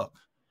that book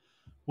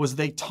was,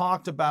 they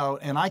talked about,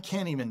 and I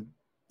can't even,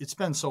 it's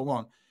been so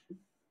long.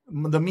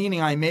 The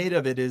meaning I made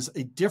of it is,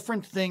 a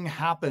different thing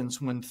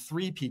happens when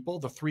three people,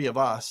 the three of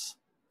us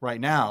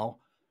right now,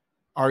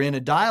 are in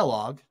a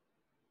dialogue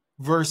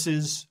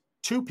versus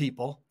two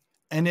people.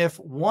 And if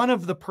one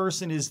of the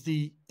person is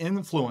the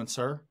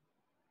influencer,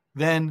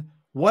 then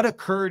what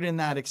occurred in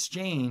that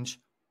exchange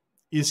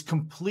is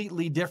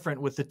completely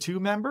different with the two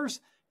members.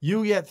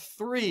 You get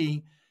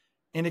three,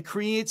 and it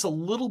creates a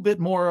little bit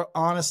more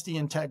honesty,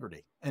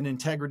 integrity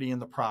in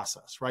the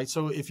process, right?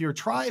 So if you're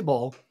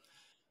tribal,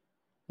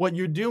 what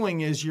you're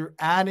doing is you're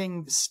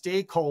adding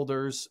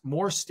stakeholders,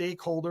 more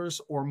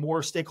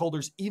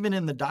stakeholders, even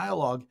in the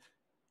dialogue,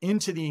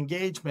 into the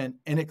engagement,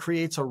 and it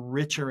creates a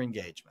richer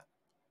engagement,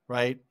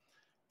 right?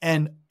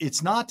 And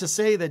it's not to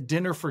say that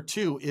dinner for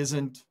two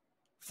isn't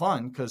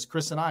fun, because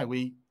Chris and I,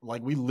 we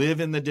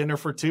live in the dinner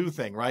for two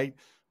thing, right?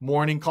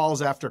 Morning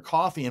calls after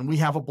coffee, and we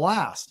have a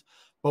blast.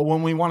 But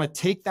when we want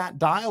to take that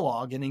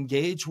dialogue and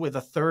engage with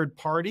a third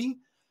party,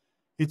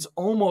 it's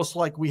almost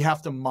like we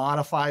have to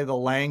modify the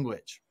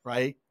language,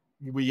 right?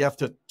 We have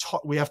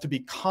to be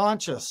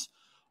conscious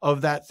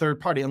of that third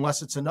party,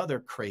 unless it's another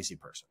crazy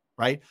person,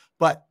 right?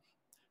 But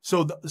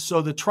so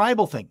the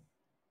tribal thing,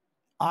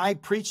 I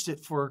preached it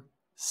for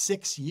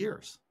 6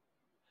 years,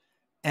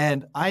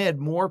 and I had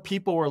more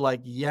people were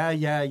like,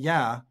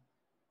 yeah,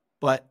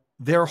 but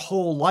their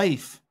whole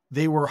life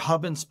they were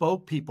hub and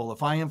spoke people.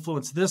 If I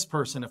influence this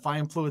person,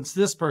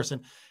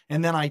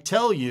 and then I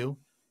tell you,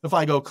 if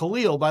I go,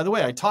 Khalil, by the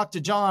way, I talked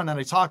to John and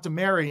I talked to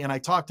Mary and I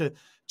talked to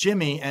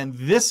Jimmy, and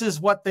this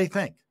is what they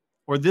think,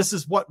 or this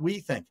is what we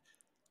think.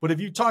 But if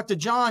you talk to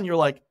John, you're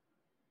like,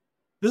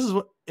 this is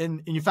what,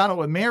 and you found out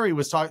what Mary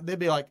was talking, they'd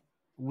be like,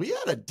 we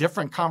had a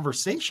different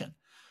conversation.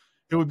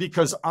 It would be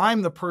because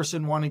I'm the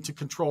person wanting to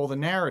control the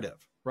narrative,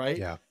 right?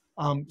 Yeah.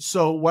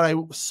 So what I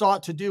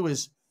sought to do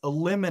is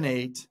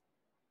eliminate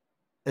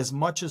as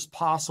much as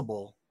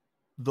possible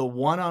the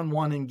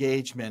one-on-one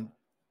engagement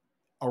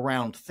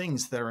around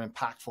things that are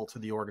impactful to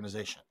the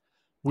organization.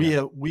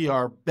 We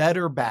are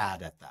better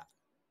bad at that.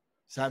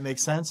 Does that make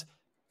sense?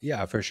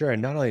 Yeah, for sure.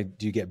 And not only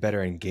do you get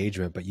better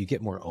engagement, but you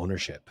get more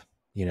ownership,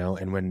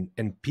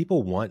 and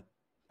people want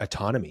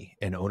autonomy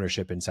and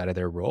ownership inside of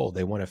their role.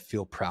 They want to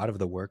feel proud of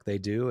the work they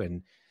do.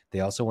 And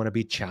they also want to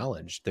be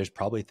challenged. There's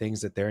probably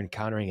things that they're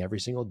encountering every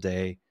single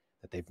day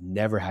that they've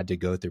never had to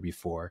go through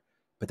before,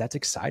 but that's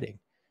exciting.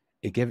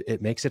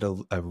 It makes it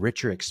a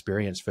richer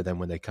experience for them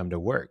when they come to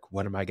work.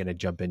 What am I going to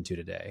jump into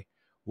today?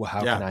 Well,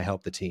 how can I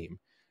help the team?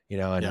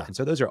 And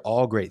so those are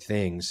all great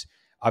things.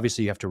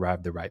 Obviously you have to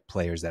have the right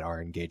players that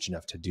are engaged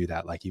enough to do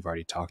that, like you've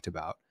already talked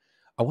about.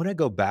 I want to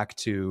go back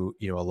to,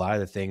 a lot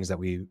of the things that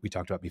we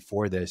talked about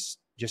before this,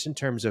 just in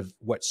terms of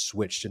what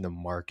switched in the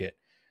market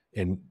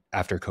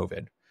after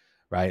COVID,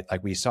 right?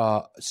 Like we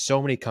saw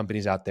so many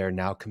companies out there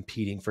now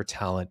competing for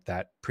talent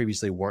that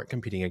previously weren't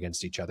competing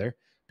against each other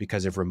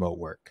because of remote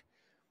work.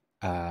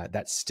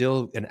 That's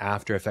still an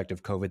after effect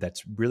of COVID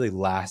that's really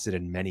lasted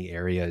in many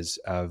areas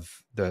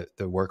of the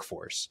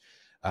workforce.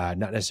 Not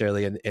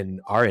necessarily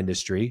in our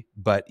industry,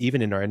 but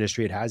even in our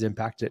industry, it has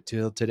impacted it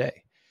till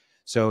today.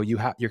 So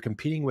you're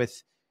competing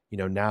with,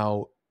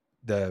 now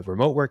the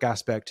remote work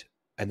aspect,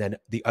 and then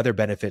the other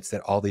benefits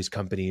that all these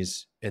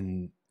companies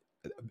in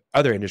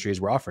other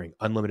industries were offering: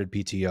 unlimited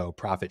PTO,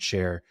 profit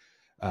share,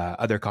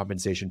 other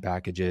compensation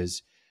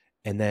packages.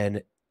 And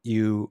then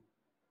you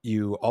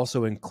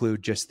also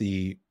include just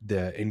the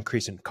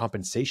increase in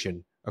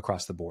compensation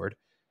across the board.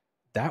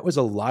 That was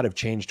a lot of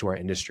change to our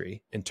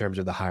industry in terms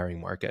of the hiring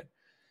market.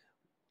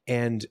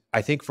 And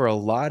I think for a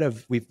lot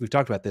of, we've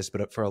talked about this,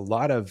 but for a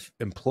lot of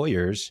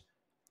employers,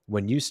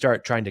 when you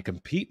start trying to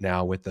compete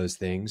now with those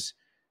things,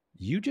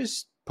 you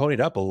just ponied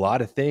up a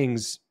lot of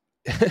things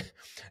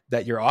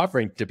that you're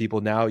offering to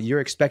people now. You're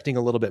expecting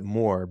a little bit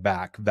more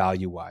back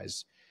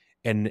value-wise.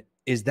 And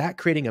is that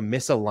creating a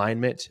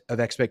misalignment of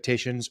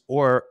expectations,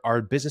 or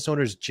are business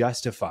owners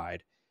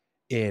justified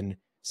in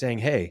saying,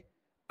 hey,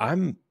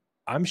 I'm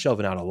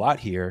shelving out a lot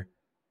here.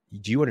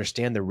 Do you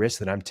understand the risk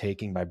that I'm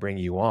taking by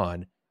bringing you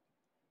on?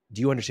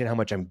 Do you understand how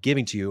much I'm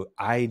giving to you?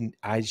 I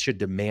should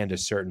demand a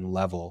certain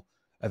level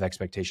of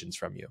expectations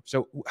from you.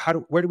 So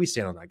where do we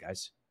stand on that,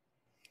 guys?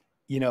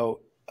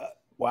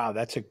 Wow,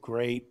 that's a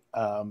great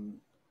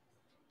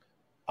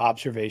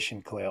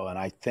observation, Khalil. And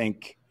I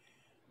think,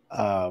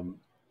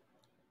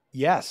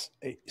 yes.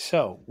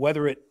 So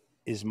whether it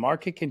is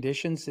market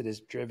conditions that has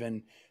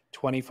driven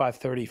 25,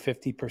 30,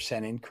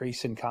 50%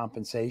 increase in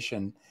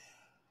compensation,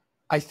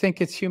 I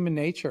think it's human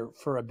nature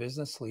for a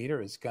business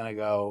leader is going to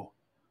go,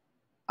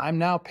 I'm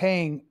now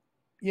paying,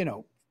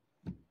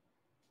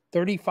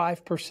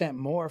 35%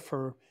 more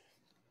for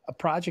a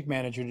project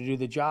manager to do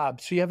the job.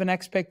 So you have an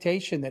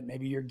expectation that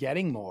maybe you're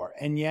getting more.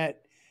 And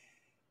yet,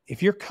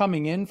 if you're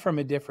coming in from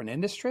a different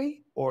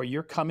industry or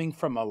you're coming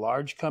from a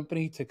large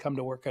company to come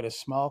to work at a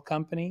small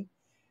company,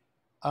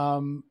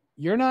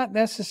 you're not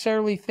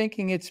necessarily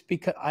thinking it's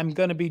because I'm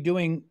going to be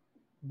doing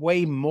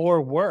way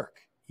more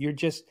work.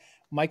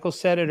 Michael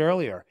said it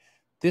earlier.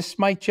 This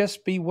might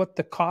just be what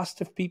the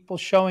cost of people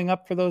showing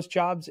up for those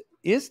jobs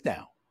is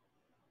now.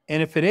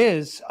 And if it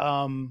is,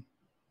 and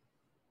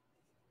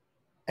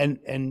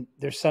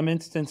there's some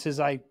instances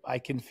I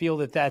can feel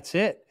that's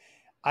it.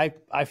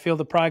 I feel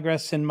the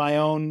progress in my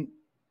own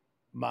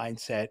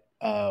mindset,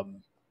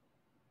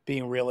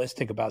 being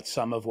realistic about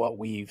some of what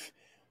we've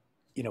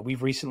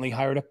recently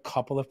hired a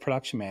couple of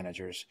production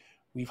managers.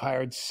 We've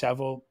hired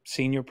several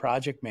senior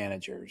project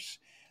managers.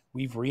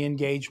 We've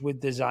re-engaged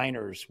with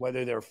designers,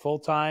 whether they're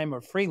full-time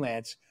or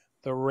freelance,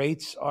 the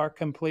rates are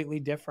completely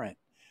different.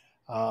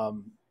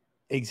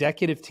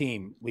 Executive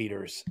team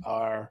leaders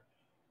are,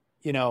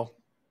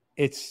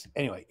 there's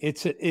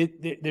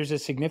a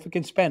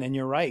significant spend, and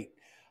you're right.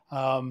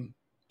 Sort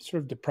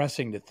of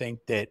depressing to think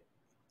that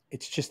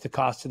it's just the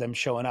cost of them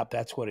showing up.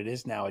 That's what it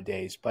is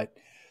nowadays, but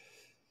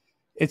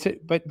it's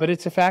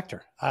a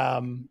factor.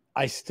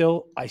 I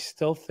still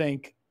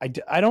think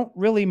I don't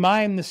really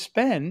mind the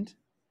spend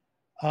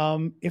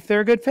if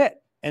they're a good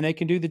fit and they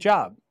can do the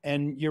job.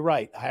 And you're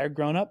right, hire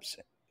grown-ups,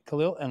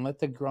 Khalil, and let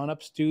the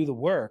grown-ups do the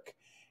work.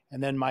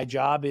 And then my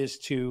job is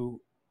the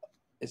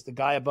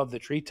guy above the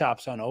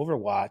treetops on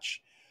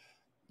Overwatch.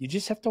 You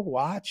just have to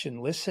watch and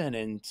listen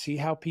and see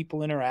how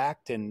people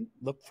interact and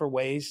look for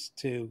ways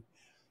to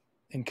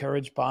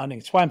encourage bonding.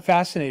 That's why I'm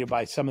fascinated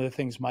by some of the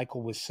things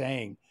Michael was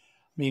saying.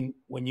 I mean,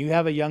 when you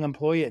have a young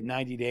employee at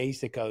 90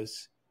 days that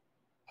goes,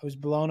 I was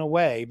blown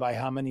away by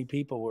how many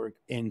people were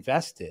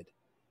invested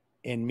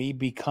in me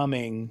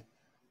becoming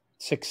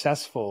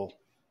successful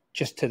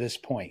just to this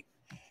point.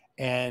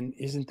 And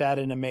isn't that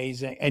an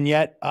amazing, and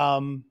yet,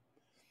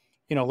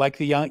 like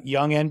the young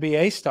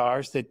NBA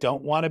stars that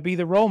don't want to be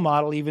the role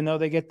model, even though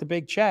they get the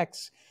big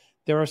checks.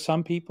 There are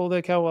some people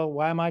that go, well,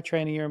 why am I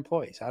training your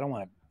employees? I don't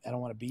want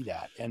to be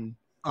that. And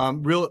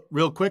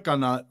real quick on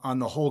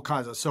the whole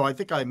concept. So I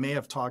think I may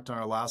have talked on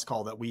our last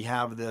call that we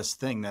have this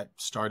thing that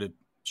started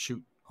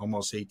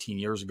almost 18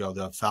 years ago,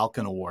 the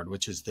Falcon Award,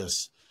 which is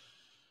this.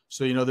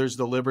 So, there's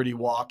the Liberty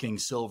Walking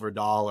Silver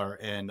Dollar.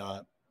 And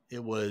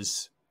it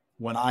was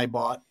when I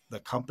bought the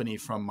company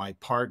from my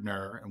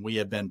partner, and we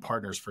had been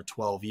partners for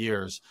 12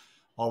 years,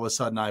 all of a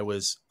sudden I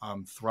was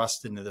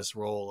thrust into this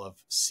role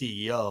of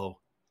CEO,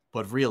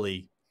 but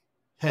really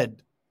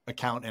head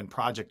account and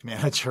project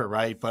manager,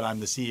 right? But I'm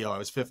the CEO. I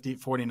was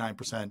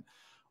 49%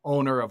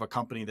 owner of a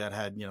company that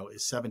had,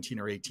 17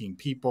 or 18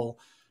 people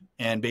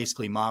and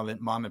basically mom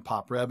and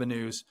pop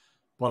revenues.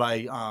 But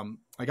I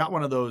got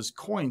one of those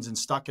coins and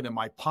stuck it in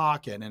my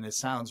pocket. And it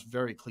sounds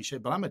very cliche,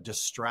 but I'm a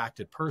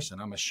distracted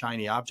person. I'm a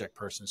shiny object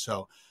person.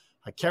 So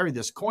I carried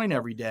this coin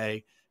every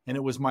day, and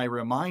it was my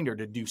reminder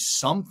to do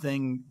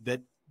something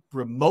that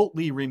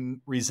remotely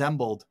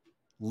resembled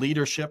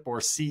leadership or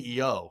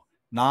CEO,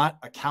 not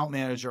account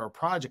manager or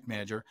project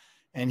manager.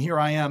 And here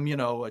I am,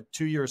 a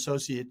 2-year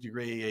associate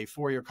degree, a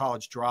 4-year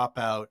college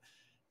dropout,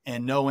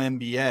 and no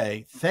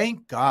MBA.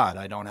 Thank God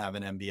I don't have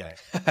an MBA.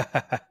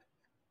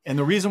 And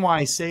the reason why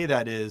I say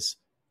that is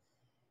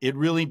it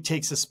really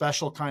takes a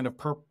special kind of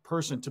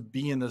person to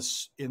be in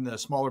the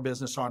smaller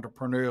business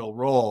entrepreneurial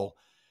role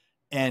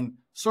and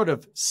sort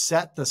of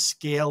set the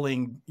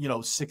scaling,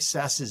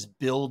 successes,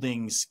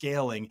 building,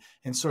 scaling,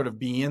 and sort of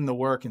be in the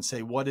work and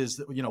say, what's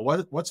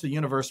the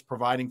universe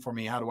providing for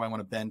me? How do I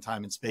want to bend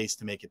time and space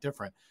to make it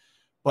different?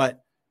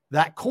 But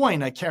that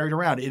coin I carried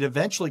around, it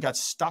eventually got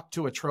stuck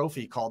to a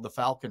trophy called the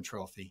Falcon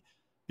Trophy,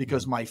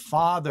 because my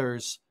father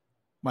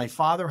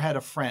had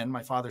a friend,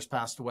 my father's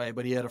passed away,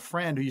 but he had a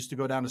friend who used to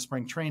go down to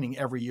spring training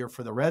every year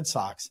for the Red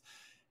Sox.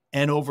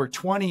 And over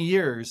 20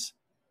 years,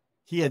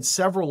 he had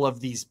several of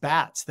these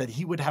bats that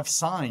he would have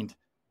signed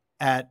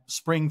at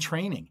spring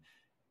training.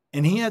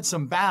 And he had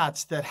some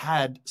bats that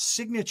had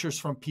signatures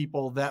from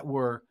people that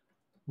were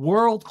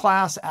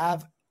world-class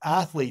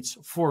athletes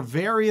for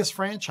various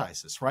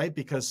franchises, right?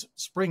 Because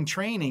spring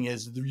training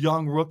is the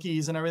young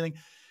rookies and everything.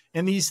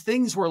 And these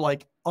things were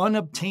like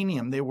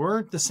unobtainium. They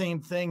weren't the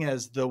same thing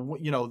as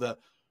the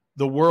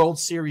World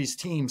Series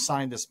team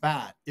signed this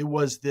bat. It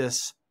was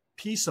this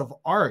piece of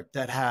art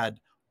that had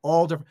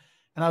all different.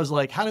 And I was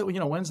like,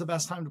 when's the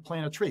best time to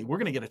plant a tree? We're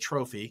going to get a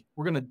trophy.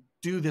 We're going to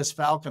do this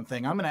Falcon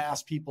thing. I'm going to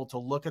ask people to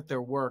look at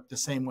their work the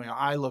same way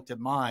I looked at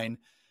mine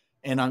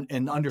and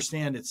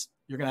understand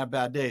you're going to have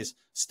bad days.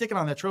 Stick it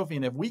on that trophy.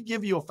 And if we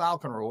give you a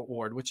Falcon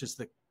Award, which is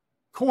the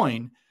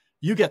coin,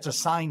 you get to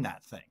sign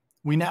that thing.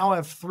 We now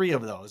have 3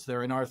 of those.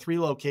 They're in our 3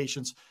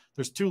 locations.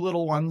 There's 2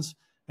 little ones.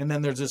 And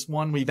then there's this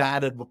one we've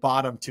added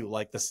bottom to,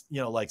 like this,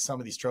 like some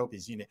of these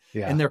trophies,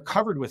 Yeah. And they're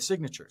covered with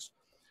signatures.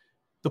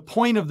 The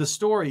point of the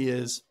story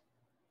is,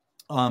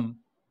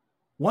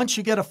 Once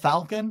you get a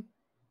Falcon,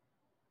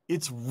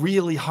 it's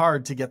really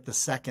hard to get the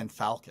second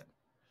Falcon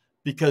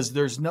because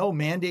there's no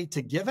mandate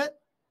to give it,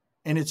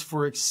 and it's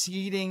for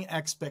exceeding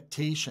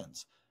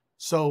expectations.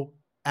 So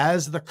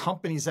as the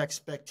company's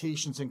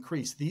expectations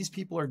increase, these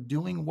people are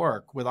doing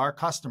work with our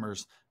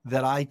customers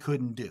that I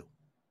couldn't do.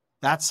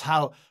 That's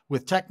how,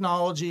 with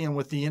technology and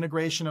with the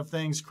integration of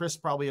things, Chris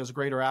probably has a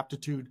greater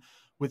aptitude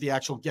with the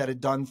actual get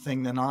it done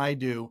thing than I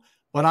do,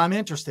 but I'm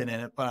interested in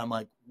it. But I'm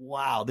like,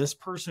 wow, this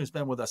person who's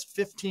been with us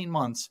 15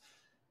 months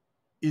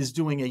is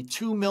doing a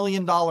 $2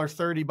 million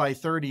 30 by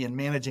 30 and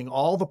managing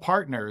all the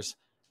partners.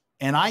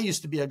 And I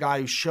used to be a guy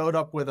who showed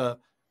up with a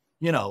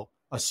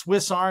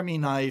Swiss Army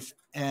knife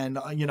and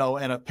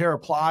a pair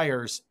of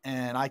pliers,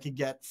 and I could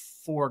get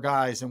 4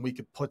 guys and we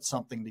could put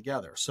something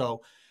together.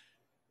 So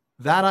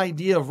that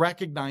idea of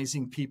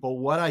recognizing people,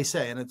 what I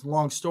say, and it's a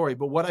long story,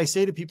 but what I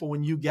say to people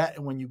when you get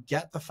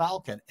the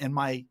Falcon, and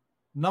my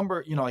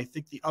number, I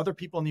think the other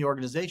people in the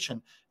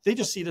organization, they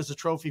just see it as a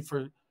trophy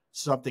for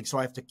something. So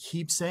I have to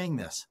keep saying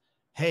this.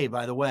 Hey,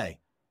 by the way,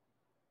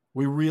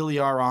 we really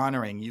are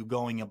honoring you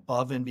going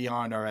above and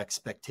beyond our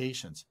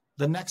expectations.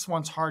 The next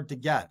one's hard to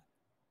get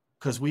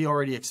because we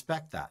already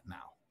expect that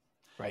now.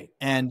 Right.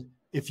 And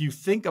if you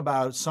think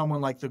about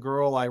someone like the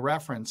girl I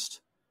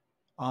referenced,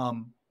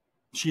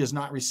 she has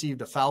not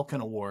received a Falcon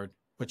Award,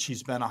 but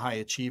she's been a high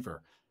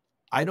achiever.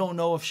 I don't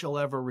know if she'll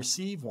ever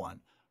receive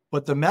one,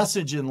 but the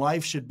message in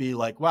life should be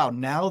like, wow,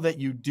 now that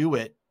you do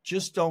it,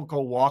 just don't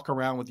go walk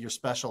around with your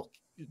special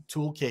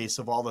tool case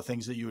of all the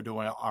things that you were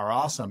doing are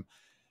awesome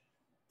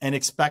and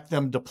expect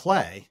them to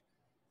play.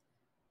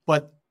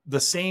 But the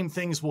same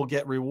things will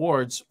get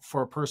rewards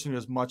for a person who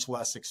has much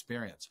less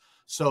experience.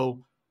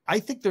 So I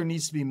think there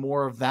needs to be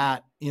more of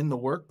that in the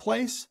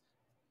workplace.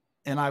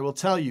 And I will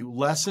tell you,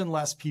 less and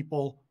less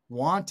people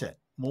want it.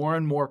 More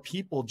and more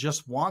people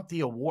just want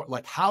the award.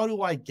 Like, how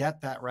do I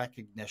get that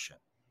recognition?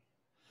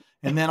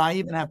 And then I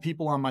even have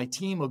people on my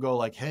team who go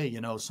like, hey,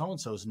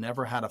 so-and-so's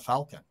never had a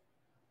Falcon.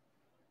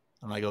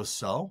 And I go,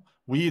 so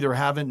we either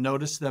haven't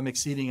noticed them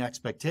exceeding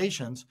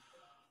expectations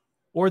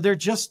or they're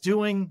just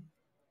doing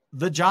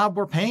the job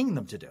we're paying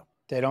them to do.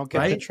 They don't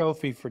get the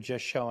trophy for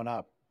just showing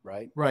up.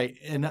 Right. Right.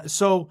 And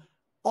so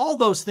all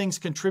those things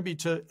contribute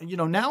to,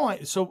 now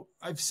so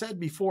I've said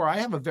before, I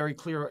have a very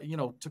clear,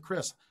 to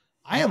Chris,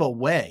 I have a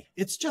way.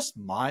 It's just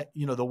my,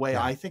 the way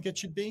I think it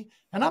should be.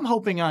 And I'm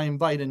hoping I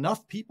invite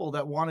enough people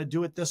that want to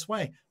do it this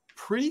way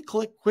pretty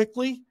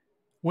quickly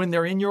when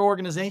they're in your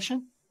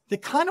organization. They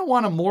kind of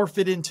want to morph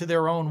it into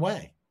their own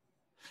way.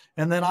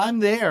 And then I'm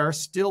there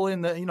still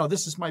in the,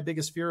 this is my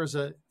biggest fear as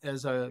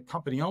a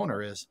company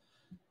owner is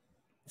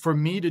for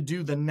me to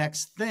do the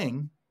next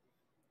thing.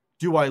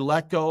 Do I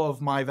let go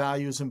of my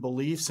values and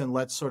beliefs and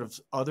let sort of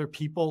other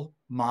people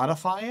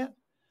modify it?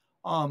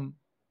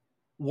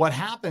 What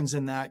happens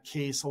in that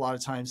case a lot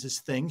of times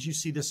is things, you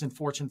see this in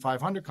Fortune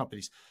 500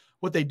 companies.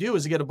 What they do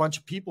is they get a bunch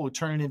of people who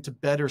turn it into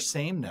better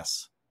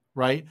sameness,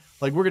 right?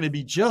 Like we're going to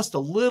be just a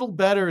little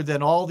better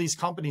than all these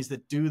companies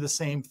that do the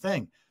same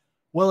thing.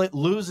 Well, it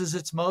loses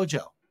its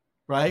mojo,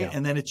 right? Yeah.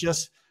 And then it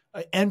just,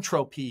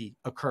 entropy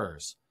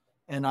occurs.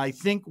 And I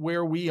think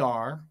where we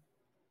are,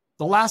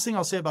 the last thing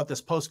I'll say about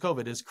this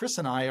post-COVID is Chris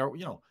and I are,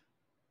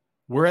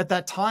 we're at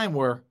that time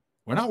where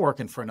we're not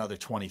working for another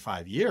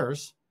 25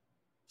 years.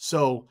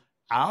 So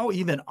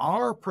even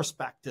our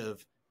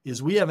perspective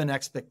is we have an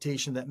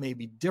expectation that may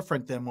be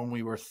different than when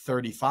we were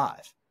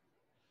 35.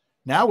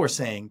 Now we're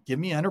saying, give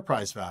me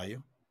enterprise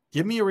value,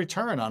 give me a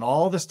return on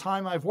all this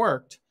time I've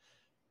worked.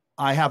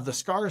 I have the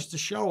scars to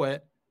show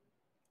it.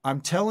 I'm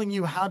telling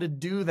you how to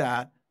do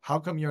that. How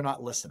come you're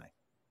not listening?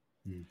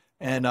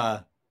 And,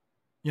 so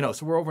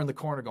we're over in the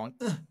corner going,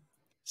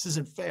 this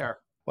isn't fair.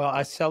 Well,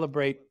 I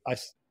celebrate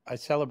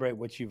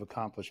what you've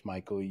accomplished,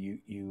 Michael.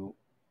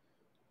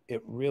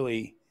 It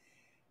really,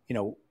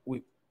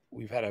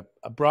 we've had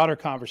a broader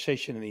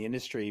conversation in the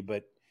industry,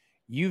 but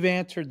you've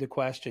answered the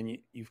question.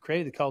 You've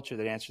created the culture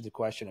that answered the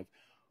question of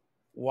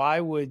why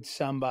would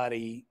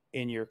somebody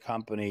in your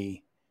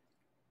company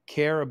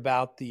care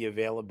about the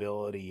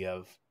availability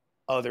of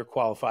other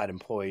qualified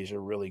employees or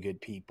really good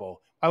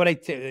people? Why would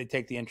they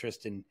take the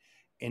interest in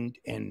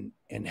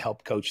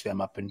help coach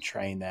them up and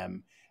train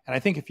them? And I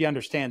think if you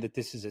understand that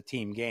this is a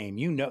team game,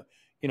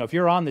 if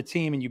you're on the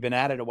team and you've been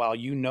at it a while,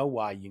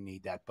 why you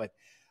need that. But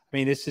I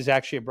mean, this is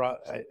actually a broad,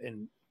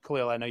 and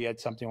Khalil, I know you had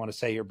something you want to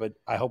say here, but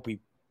I hope we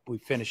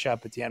finish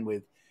up at the end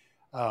with,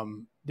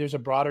 there's a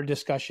broader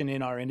discussion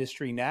in our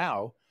industry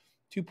now.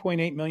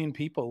 2.8 million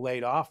people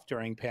laid off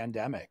during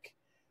pandemic.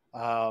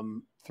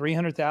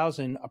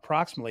 300,000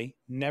 approximately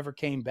never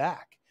came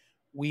back.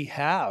 We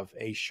have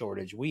a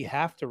shortage. We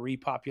have to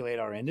repopulate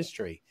our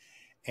industry.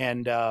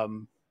 And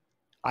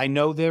I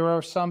know there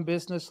are some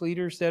business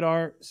leaders that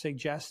are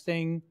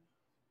suggesting,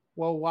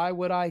 well, why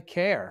would I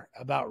care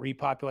about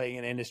repopulating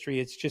an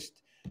industry? It's just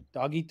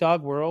dog eat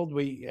dog world.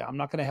 I'm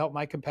not going to help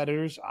my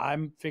competitors.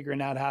 I'm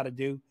figuring out how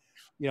to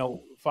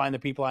find the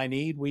people I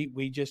need.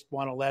 We just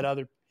want to let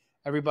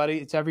everybody,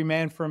 it's every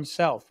man for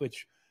himself,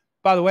 which,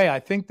 by the way, I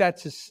think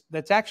that's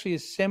actually a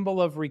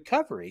symbol of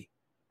recovery,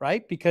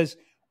 right? Because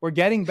we're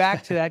getting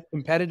back to that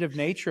competitive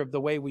nature of the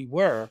way we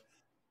were.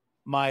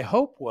 My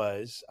hope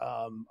was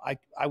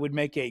I would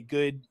make a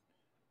good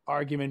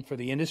argument for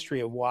the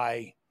industry of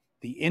why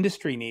the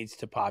industry needs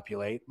to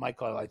populate.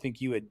 Michael, I think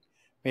you had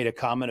made a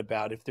comment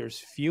about if there's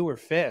fewer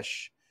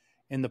fish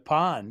in the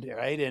pond,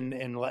 right,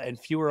 and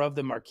fewer of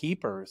them are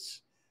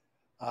keepers,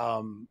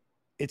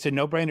 it's a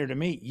no-brainer to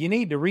me. You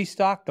need to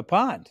restock the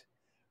pond,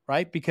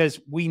 right, because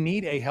we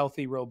need a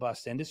healthy,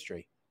 robust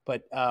industry.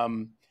 But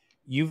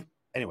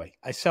anyway,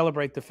 I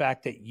celebrate the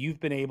fact that you've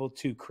been able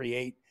to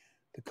create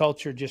the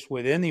culture just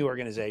within the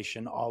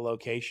organization, all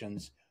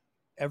locations.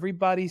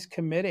 Everybody's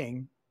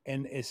committing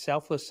and is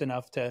selfless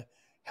enough to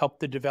help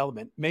the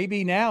development.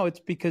 Maybe now it's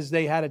because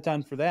they had it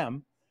done for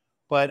them,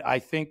 but I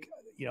think,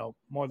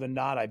 more than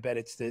not, I bet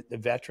it's the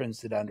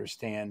veterans that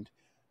understand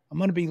I'm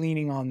going to be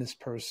leaning on this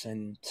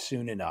person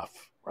soon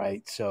enough,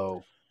 right?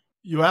 So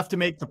you have to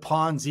make the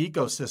pond's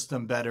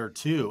ecosystem better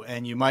too,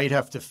 and you might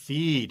have to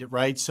feed,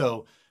 right?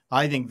 So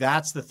I think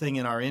that's the thing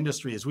in our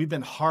industry is we've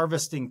been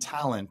harvesting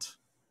talent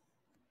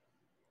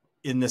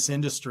in this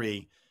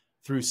industry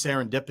through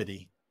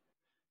serendipity.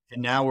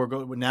 And now we're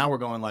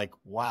going like,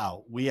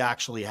 wow, we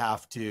actually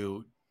have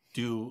to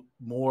do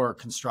more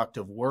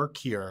constructive work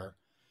here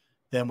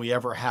than we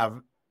ever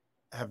have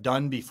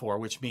done before,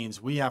 which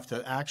means we have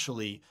to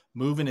actually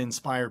move and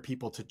inspire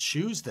people to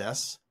choose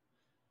this.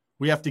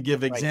 We have to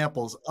give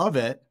examples of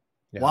it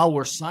while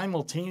we're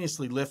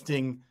simultaneously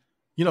lifting,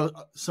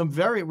 some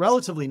very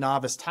relatively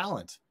novice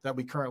talent that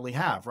we currently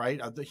have,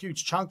 right? The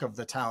huge chunk of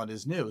the talent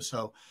is new.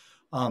 So,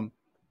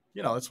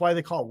 that's why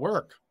they call it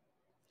work.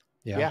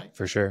 Yeah,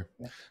 for sure.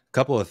 Yeah. A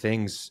couple of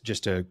things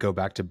just to go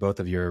back to both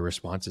of your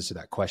responses to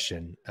that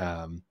question.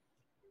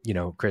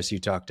 Chris, you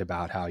talked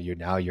about how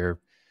your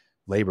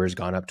labor has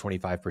gone up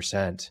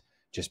 25%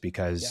 just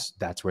because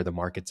that's where the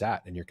market's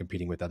at and you're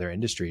competing with other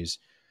industries.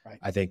 Right.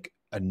 I think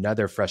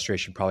another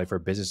frustration probably for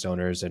business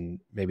owners, and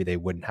maybe they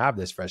wouldn't have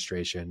this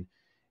frustration,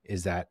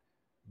 is that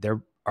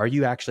are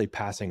you actually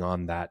passing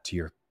on that to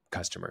your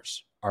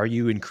customers? Are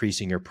you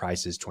increasing your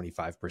prices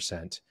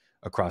 25%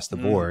 across the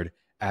board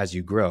as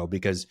you grow?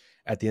 Because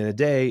at the end of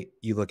the day,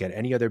 you look at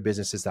any other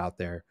businesses out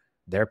there,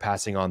 they're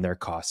passing on their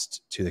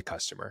costs to the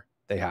customer.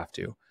 They have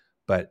to.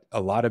 But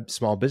a lot of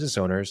small business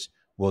owners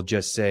will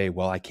just say,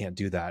 well, I can't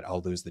do that.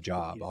 I'll lose the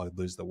job. I'll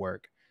lose the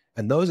work.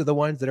 And those are the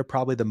ones that are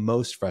probably the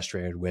most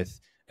frustrated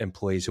with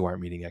employees who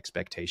aren't meeting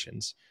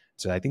expectations.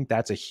 So I think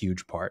that's a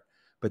huge part.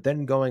 But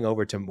then going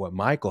over to what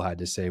Michael had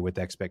to say with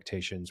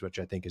expectations, which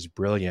I think is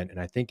brilliant. And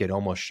I think it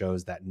almost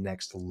shows that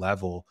next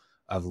level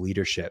of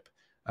leadership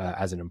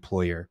as an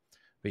employer.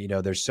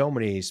 But, there's so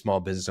many small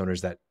business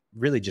owners that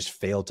really just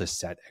fail to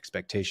set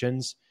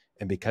expectations.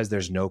 And because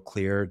there's no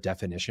clear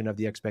definition of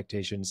the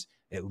expectations,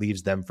 it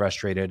leaves them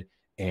frustrated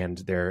and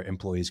their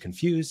employees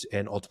confused.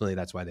 And ultimately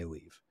that's why they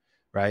leave.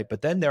 Right.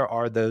 But then there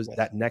are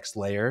that next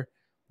layer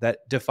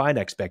that define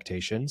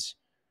expectations.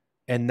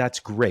 And that's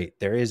great.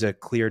 There is a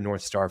clear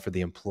North Star for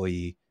the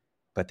employee,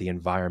 but the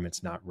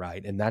environment's not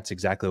right. And that's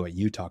exactly what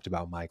you talked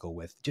about, Michael,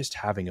 with just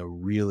having a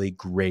really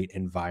great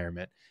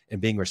environment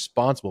and being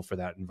responsible for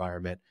that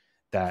environment,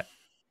 that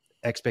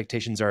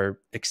expectations are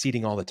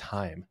exceeding all the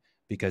time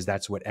because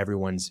that's what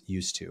everyone's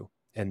used to.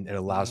 And it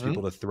allows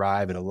people to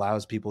thrive. It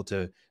allows people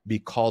to be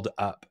called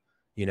up,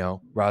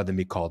 rather than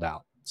be called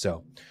out.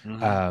 So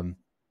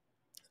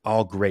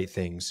all great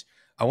things.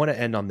 I want to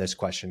end on this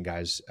question,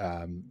 guys.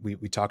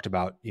 We talked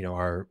about,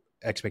 our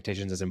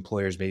expectations as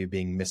employers maybe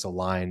being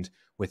misaligned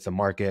with the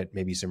market,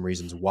 maybe some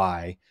reasons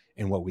why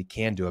and what we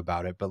can do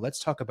about it. But let's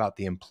talk about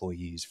the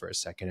employees for a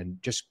second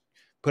and just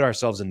put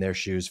ourselves in their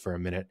shoes for a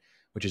minute,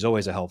 which is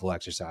always a helpful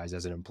exercise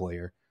as an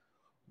employer.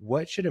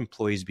 What should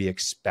employees be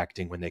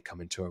expecting when they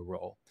come into a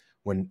role?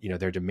 When,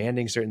 they're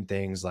demanding certain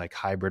things like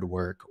hybrid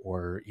work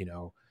or,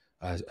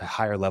 a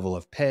higher level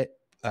of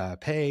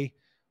pay,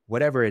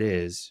 whatever it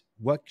is,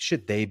 what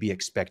should they be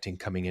expecting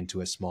coming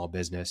into a small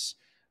business?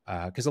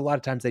 Because a lot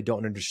of times they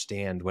don't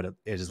understand what it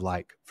is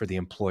like for the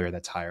employer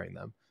that's hiring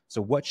them.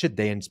 So what should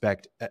they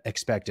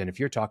expect? And if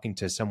you're talking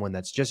to someone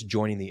that's just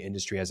joining the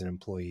industry as an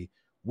employee,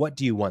 what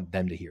do you want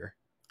them to hear?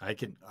 I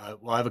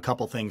have a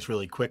couple things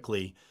really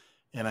quickly,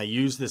 and I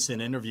use this in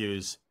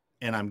interviews,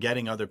 and I'm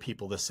getting other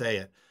people to say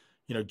it.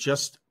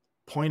 Just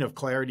point of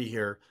clarity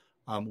here.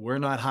 We're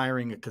not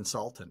hiring a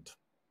consultant.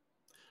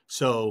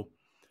 So,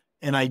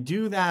 and I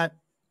do that.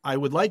 I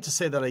would like to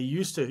say that I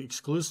used to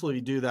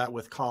exclusively do that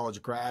with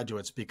college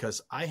graduates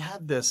because I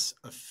had this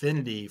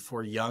affinity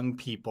for young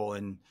people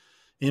and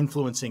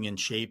influencing and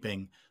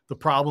shaping. The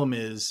problem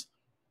is,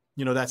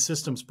 that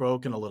system's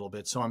broken a little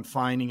bit. So I'm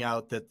finding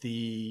out that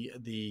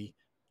the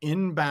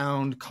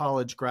inbound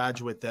college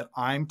graduate that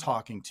I'm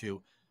talking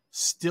to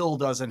still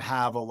doesn't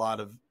have a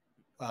lot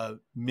of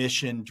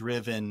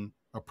mission-driven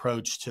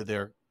approach to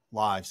their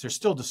lives. They're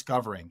still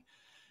discovering.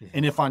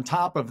 And if on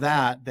top of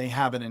that, they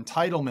have an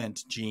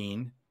entitlement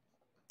gene,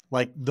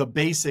 like the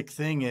basic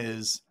thing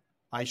is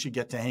I should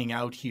get to hang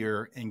out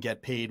here and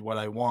get paid what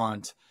I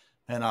want.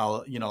 And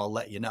I'll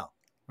let you know.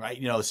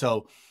 Right.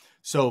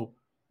 So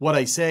what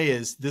I say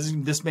is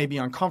this may be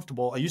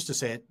uncomfortable. I used to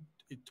say it,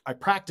 I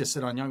practice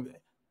it on young.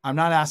 I'm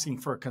not asking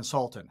for a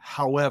consultant.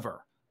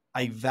 However,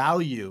 I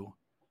value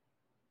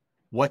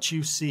what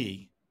you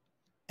see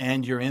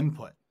and your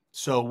input.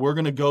 So we're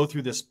going to go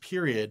through this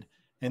period,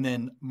 and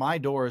then my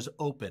door is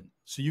open.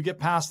 So you get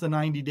past the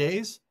 90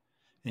 days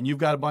and you've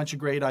got a bunch of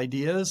great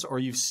ideas, or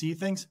you see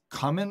things,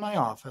 come in my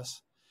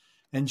office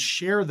and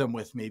share them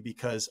with me,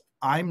 because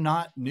I'm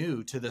not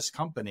new to this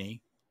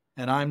company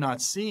and I'm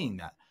not seeing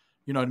that.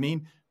 You know what I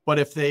mean? But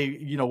if they,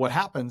 you know, what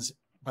happens,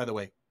 by the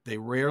way, they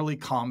rarely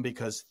come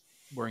because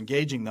we're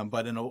engaging them.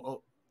 But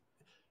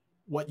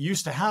what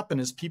used to happen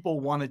is people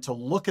wanted to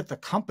look at the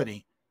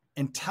company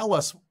and tell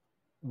us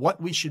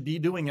what we should be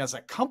doing as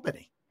a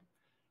company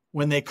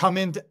when they come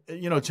in,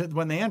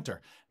 when they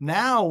enter.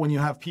 Now, when you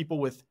have people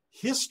with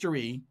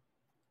history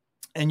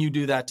and you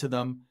do that to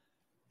them,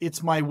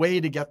 it's my way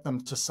to get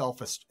them to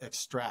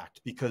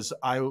self-extract, because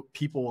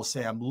people will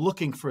say, I'm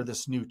looking for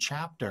this new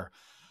chapter.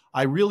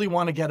 I really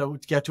want to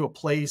get to a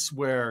place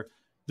where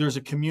there's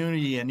a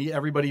community and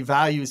everybody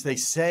values, they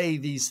say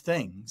these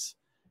things.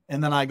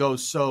 And then I go,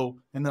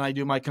 and then I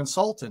do my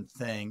consultant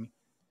thing,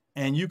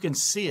 and you can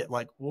see it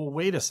like, well,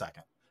 wait a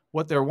second.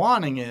 What they're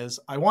wanting is,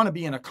 I want to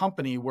be in a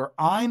company where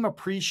I'm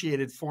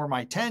appreciated for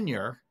my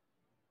tenure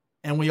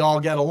and we all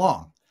get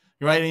along,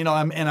 right? You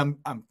know,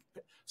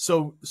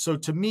 so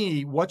to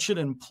me, what should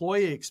an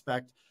employee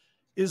expect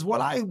is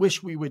what I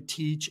wish we would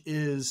teach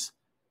is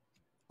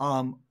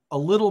a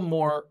little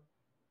more,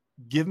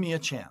 give me a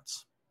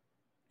chance.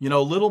 You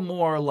know, a little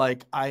more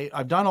like,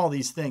 I've done all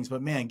these things,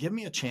 but man, give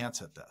me a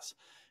chance at this.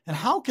 And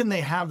how can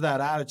they have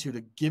that attitude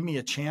of give me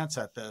a chance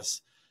at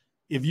this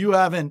if you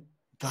haven't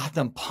got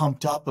them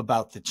pumped up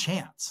about the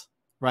chance,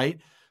 right?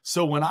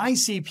 So when I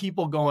see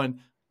people going,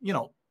 you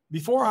know,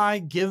 before I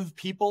give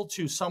people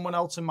to someone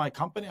else in my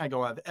company, I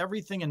go, I have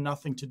everything and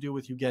nothing to do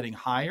with you getting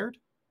hired.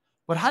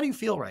 But how do you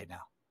feel right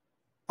now?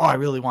 Oh, I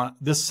really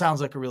this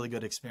sounds like a really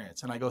good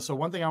experience. And I go, so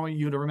one thing I want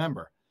you to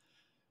remember,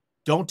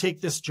 don't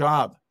take this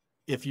job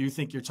if you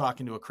think you're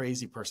talking to a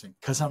crazy person,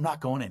 because I'm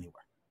not going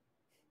anywhere,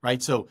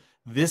 right? So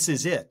this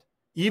is it.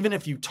 Even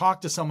if you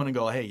talk to someone and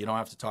go, hey, you don't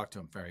have to talk to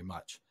them very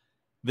much.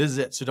 This is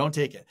it. So don't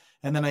take it.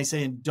 And then I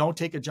say, and don't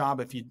take a job.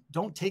 If you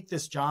don't take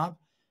this job,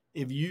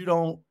 if you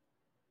don't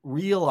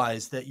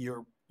realize that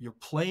you're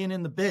playing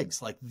in the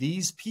bigs, like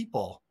these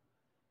people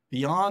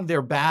beyond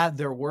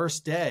their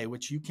worst day,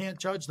 which you can't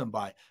judge them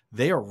by,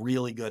 they are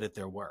really good at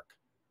their work.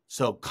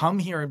 So come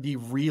here and be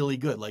really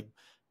good. Like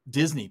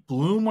Disney,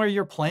 bloom where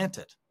you're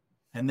planted,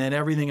 and then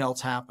everything else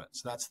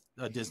happens. That's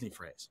a Disney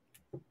phrase.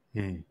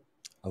 I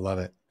love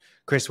it.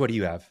 Chris, what do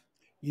you have?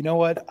 You know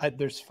what?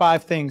 There's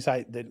 5 things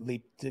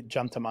that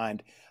jump to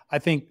mind. I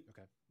think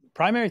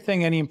primary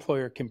thing any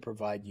employer can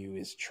provide you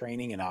is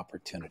training and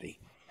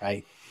opportunity,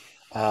 right?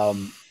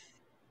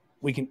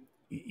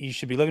 You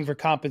should be looking for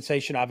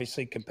compensation,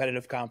 obviously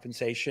competitive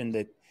compensation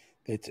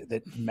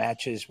that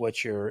matches what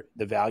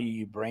the value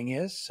you bring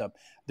is. So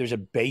there's a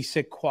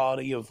basic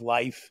quality of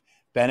life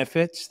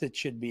benefits that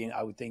should be,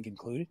 I would think,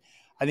 included.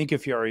 I think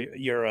if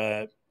you're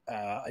a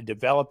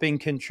developing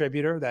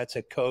contributor, that's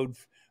a code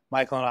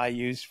Michael and I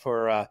use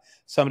for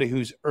somebody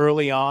who's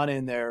early on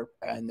in their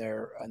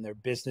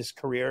business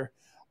career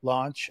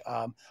launch.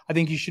 I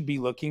think you should be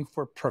looking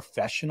for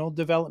professional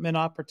development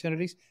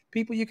opportunities,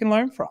 people you can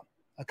learn from,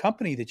 a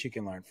company that you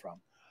can learn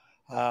from.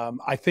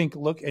 I think,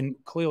 and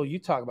Khalil, you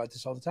talk about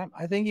this all the time.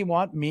 I think you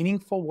want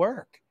meaningful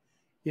work,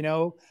 you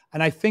know,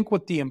 and I think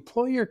what the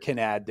employer can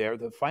add there,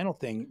 the final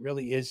thing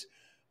really is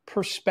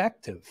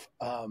perspective.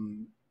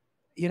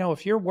 You know,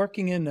 if you're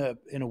working in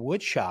a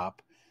wood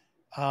shop,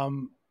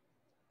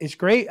 it's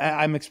great.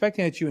 I'm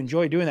expecting that you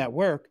enjoy doing that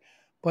work,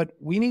 but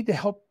we need to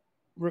help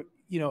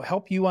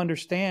you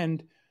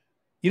understand,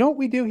 you know what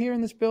we do here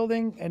in this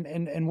building,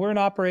 and we're an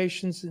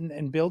operations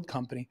and build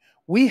company.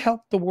 We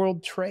help the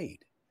world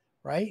trade,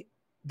 right?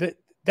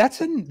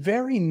 That's a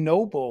very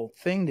noble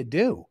thing to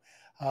do.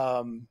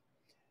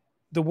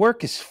 The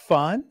work is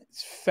fun,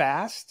 it's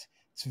fast,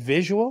 it's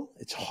visual,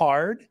 it's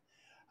hard,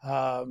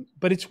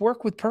 but it's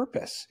work with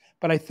purpose.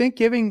 But I think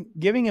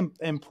giving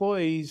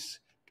employees,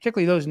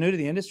 particularly those new to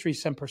the industry,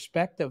 some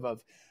perspective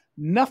of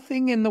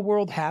nothing in the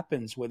world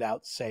happens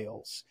without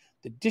sales.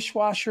 The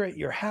dishwasher at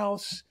your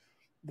house,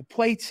 the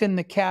plates in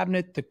the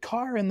cabinet, the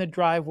car in the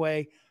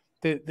driveway,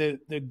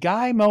 the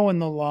guy mowing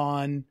the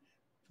lawn,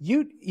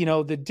 you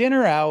know, the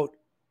dinner out,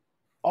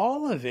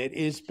 all of it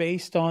is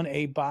based on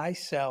a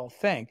buy-sell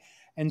thing.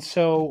 And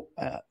so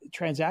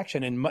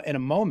transaction in a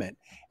moment.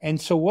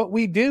 And so what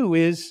we do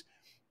is,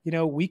 you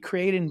know, we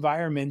create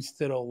environments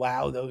that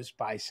allow those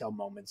buy-sell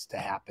moments to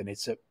happen.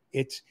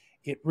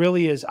 It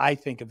really is, I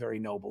think, a very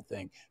noble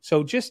thing.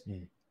 So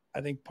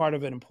I think part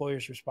of an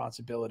employer's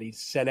responsibility to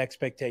set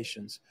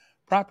expectations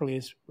properly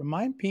is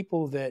remind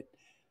people that,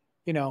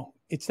 you know,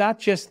 it's not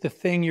just the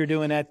thing you're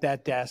doing at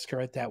that desk or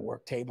at that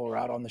work table or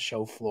out on the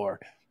show floor.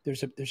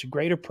 There's a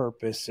greater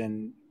purpose,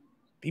 and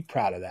be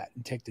proud of that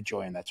and take the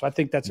joy in that. So I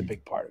think that's a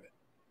big part of it.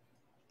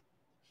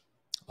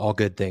 All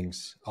good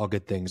things. All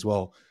good things.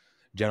 Well,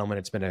 Gentlemen,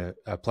 it's been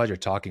a pleasure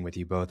talking with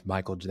you both.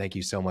 Michael, thank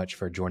you so much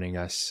for joining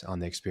us on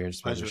the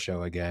Experience Builder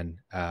Show again.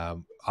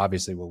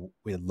 Obviously,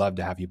 we'd love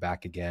to have you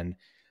back again.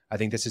 I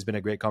think this has been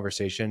a great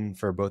conversation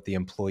for both the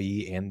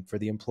employee and for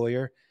the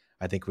employer.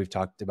 I think we've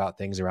talked about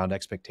things around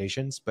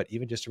expectations, but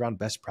even just around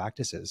best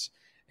practices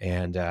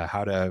and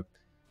how to,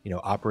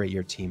 operate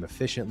your team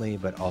efficiently,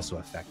 but also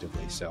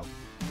effectively. So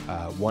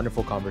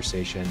wonderful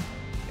conversation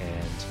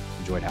and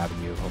enjoyed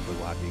having you. Hopefully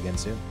we'll have you again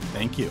soon.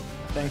 Thank you.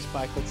 Thanks,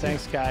 Michael.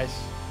 Thanks, guys.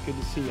 Good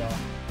to see y'all.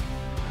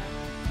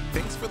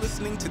 Thanks for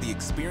listening to the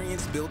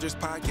Experience Builders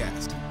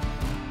Podcast.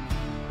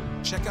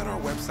 Check out our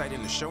website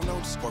in the show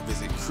notes or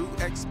visit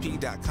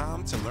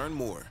CrewXP.com to learn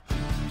more.